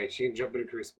 Right away, she can jump into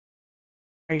Crucible.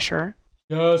 Are you sure?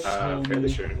 Yes. Fairly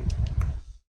sure.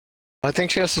 I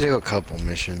think she has to do a couple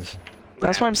missions.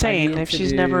 That's what I'm saying. If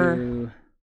she's never,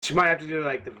 She might have to do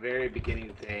like the very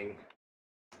beginning thing.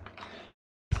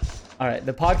 All right,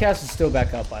 the podcast is still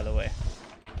back up, by the way.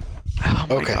 oh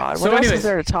my Okay. god, So what else anyways- is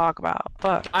there to talk about?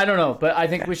 Fuck. I don't know, but I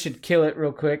think we should kill it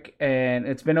real quick. And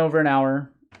it's been over an hour.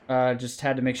 Just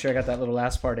had to make sure I got that little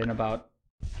last part in about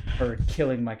her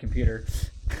killing my computer.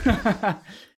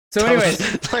 So,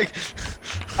 anyways, like,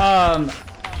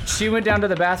 she went down to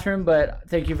the bathroom, but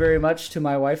thank you very much to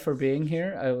my wife for being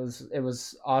here. It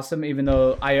was awesome. Even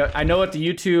though I know what the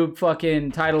YouTube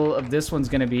fucking title of this one's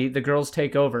gonna be, "The Girls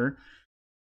Take Over."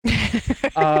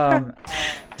 Jacob,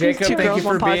 Two thank you girls,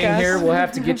 for one being podcast. here. We'll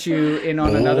have to get you in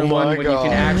on Oh another one my when you can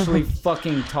God. actually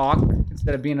fucking talk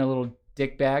instead of being a little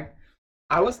dickbag.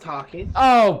 I was talking.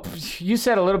 Oh, you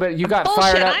said a little bit. You got Bullshit!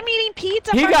 fired up. I'm eating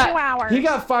pizza He for got 2 hours. he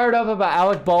got fired up about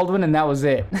Alec Baldwin, and that was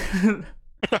it.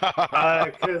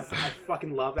 Because I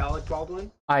fucking love Alec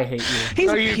Baldwin. I hate you. He's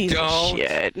No, a you piece don't. of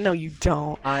shit. No, you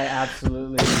don't. I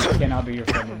absolutely cannot be your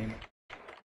friend anymore.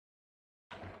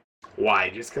 Why?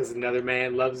 Just because another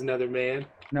man loves another man?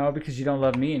 No, because you don't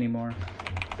love me anymore.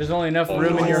 There's only enough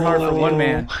room in your heart for one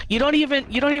man. You don't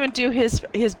even do his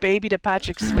baby to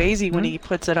Patrick Swayze when he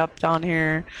puts it up down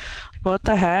here. What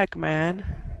the heck, man?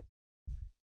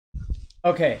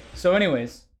 Okay, so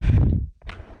anyways,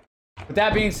 with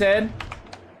that being said,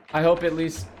 I hope at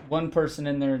least one person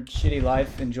in their shitty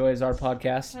life enjoys our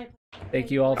podcast.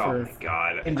 Thank you all Oh for. my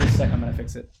god. In just a second, I'm gonna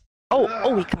fix it.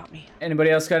 Oh, he got me.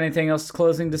 Anybody else got anything else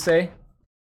closing to say?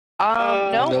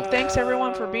 No, Nope. thanks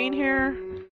everyone for being here.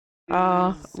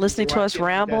 Listening to us Watching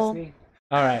ramble. Destiny?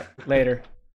 All right, later.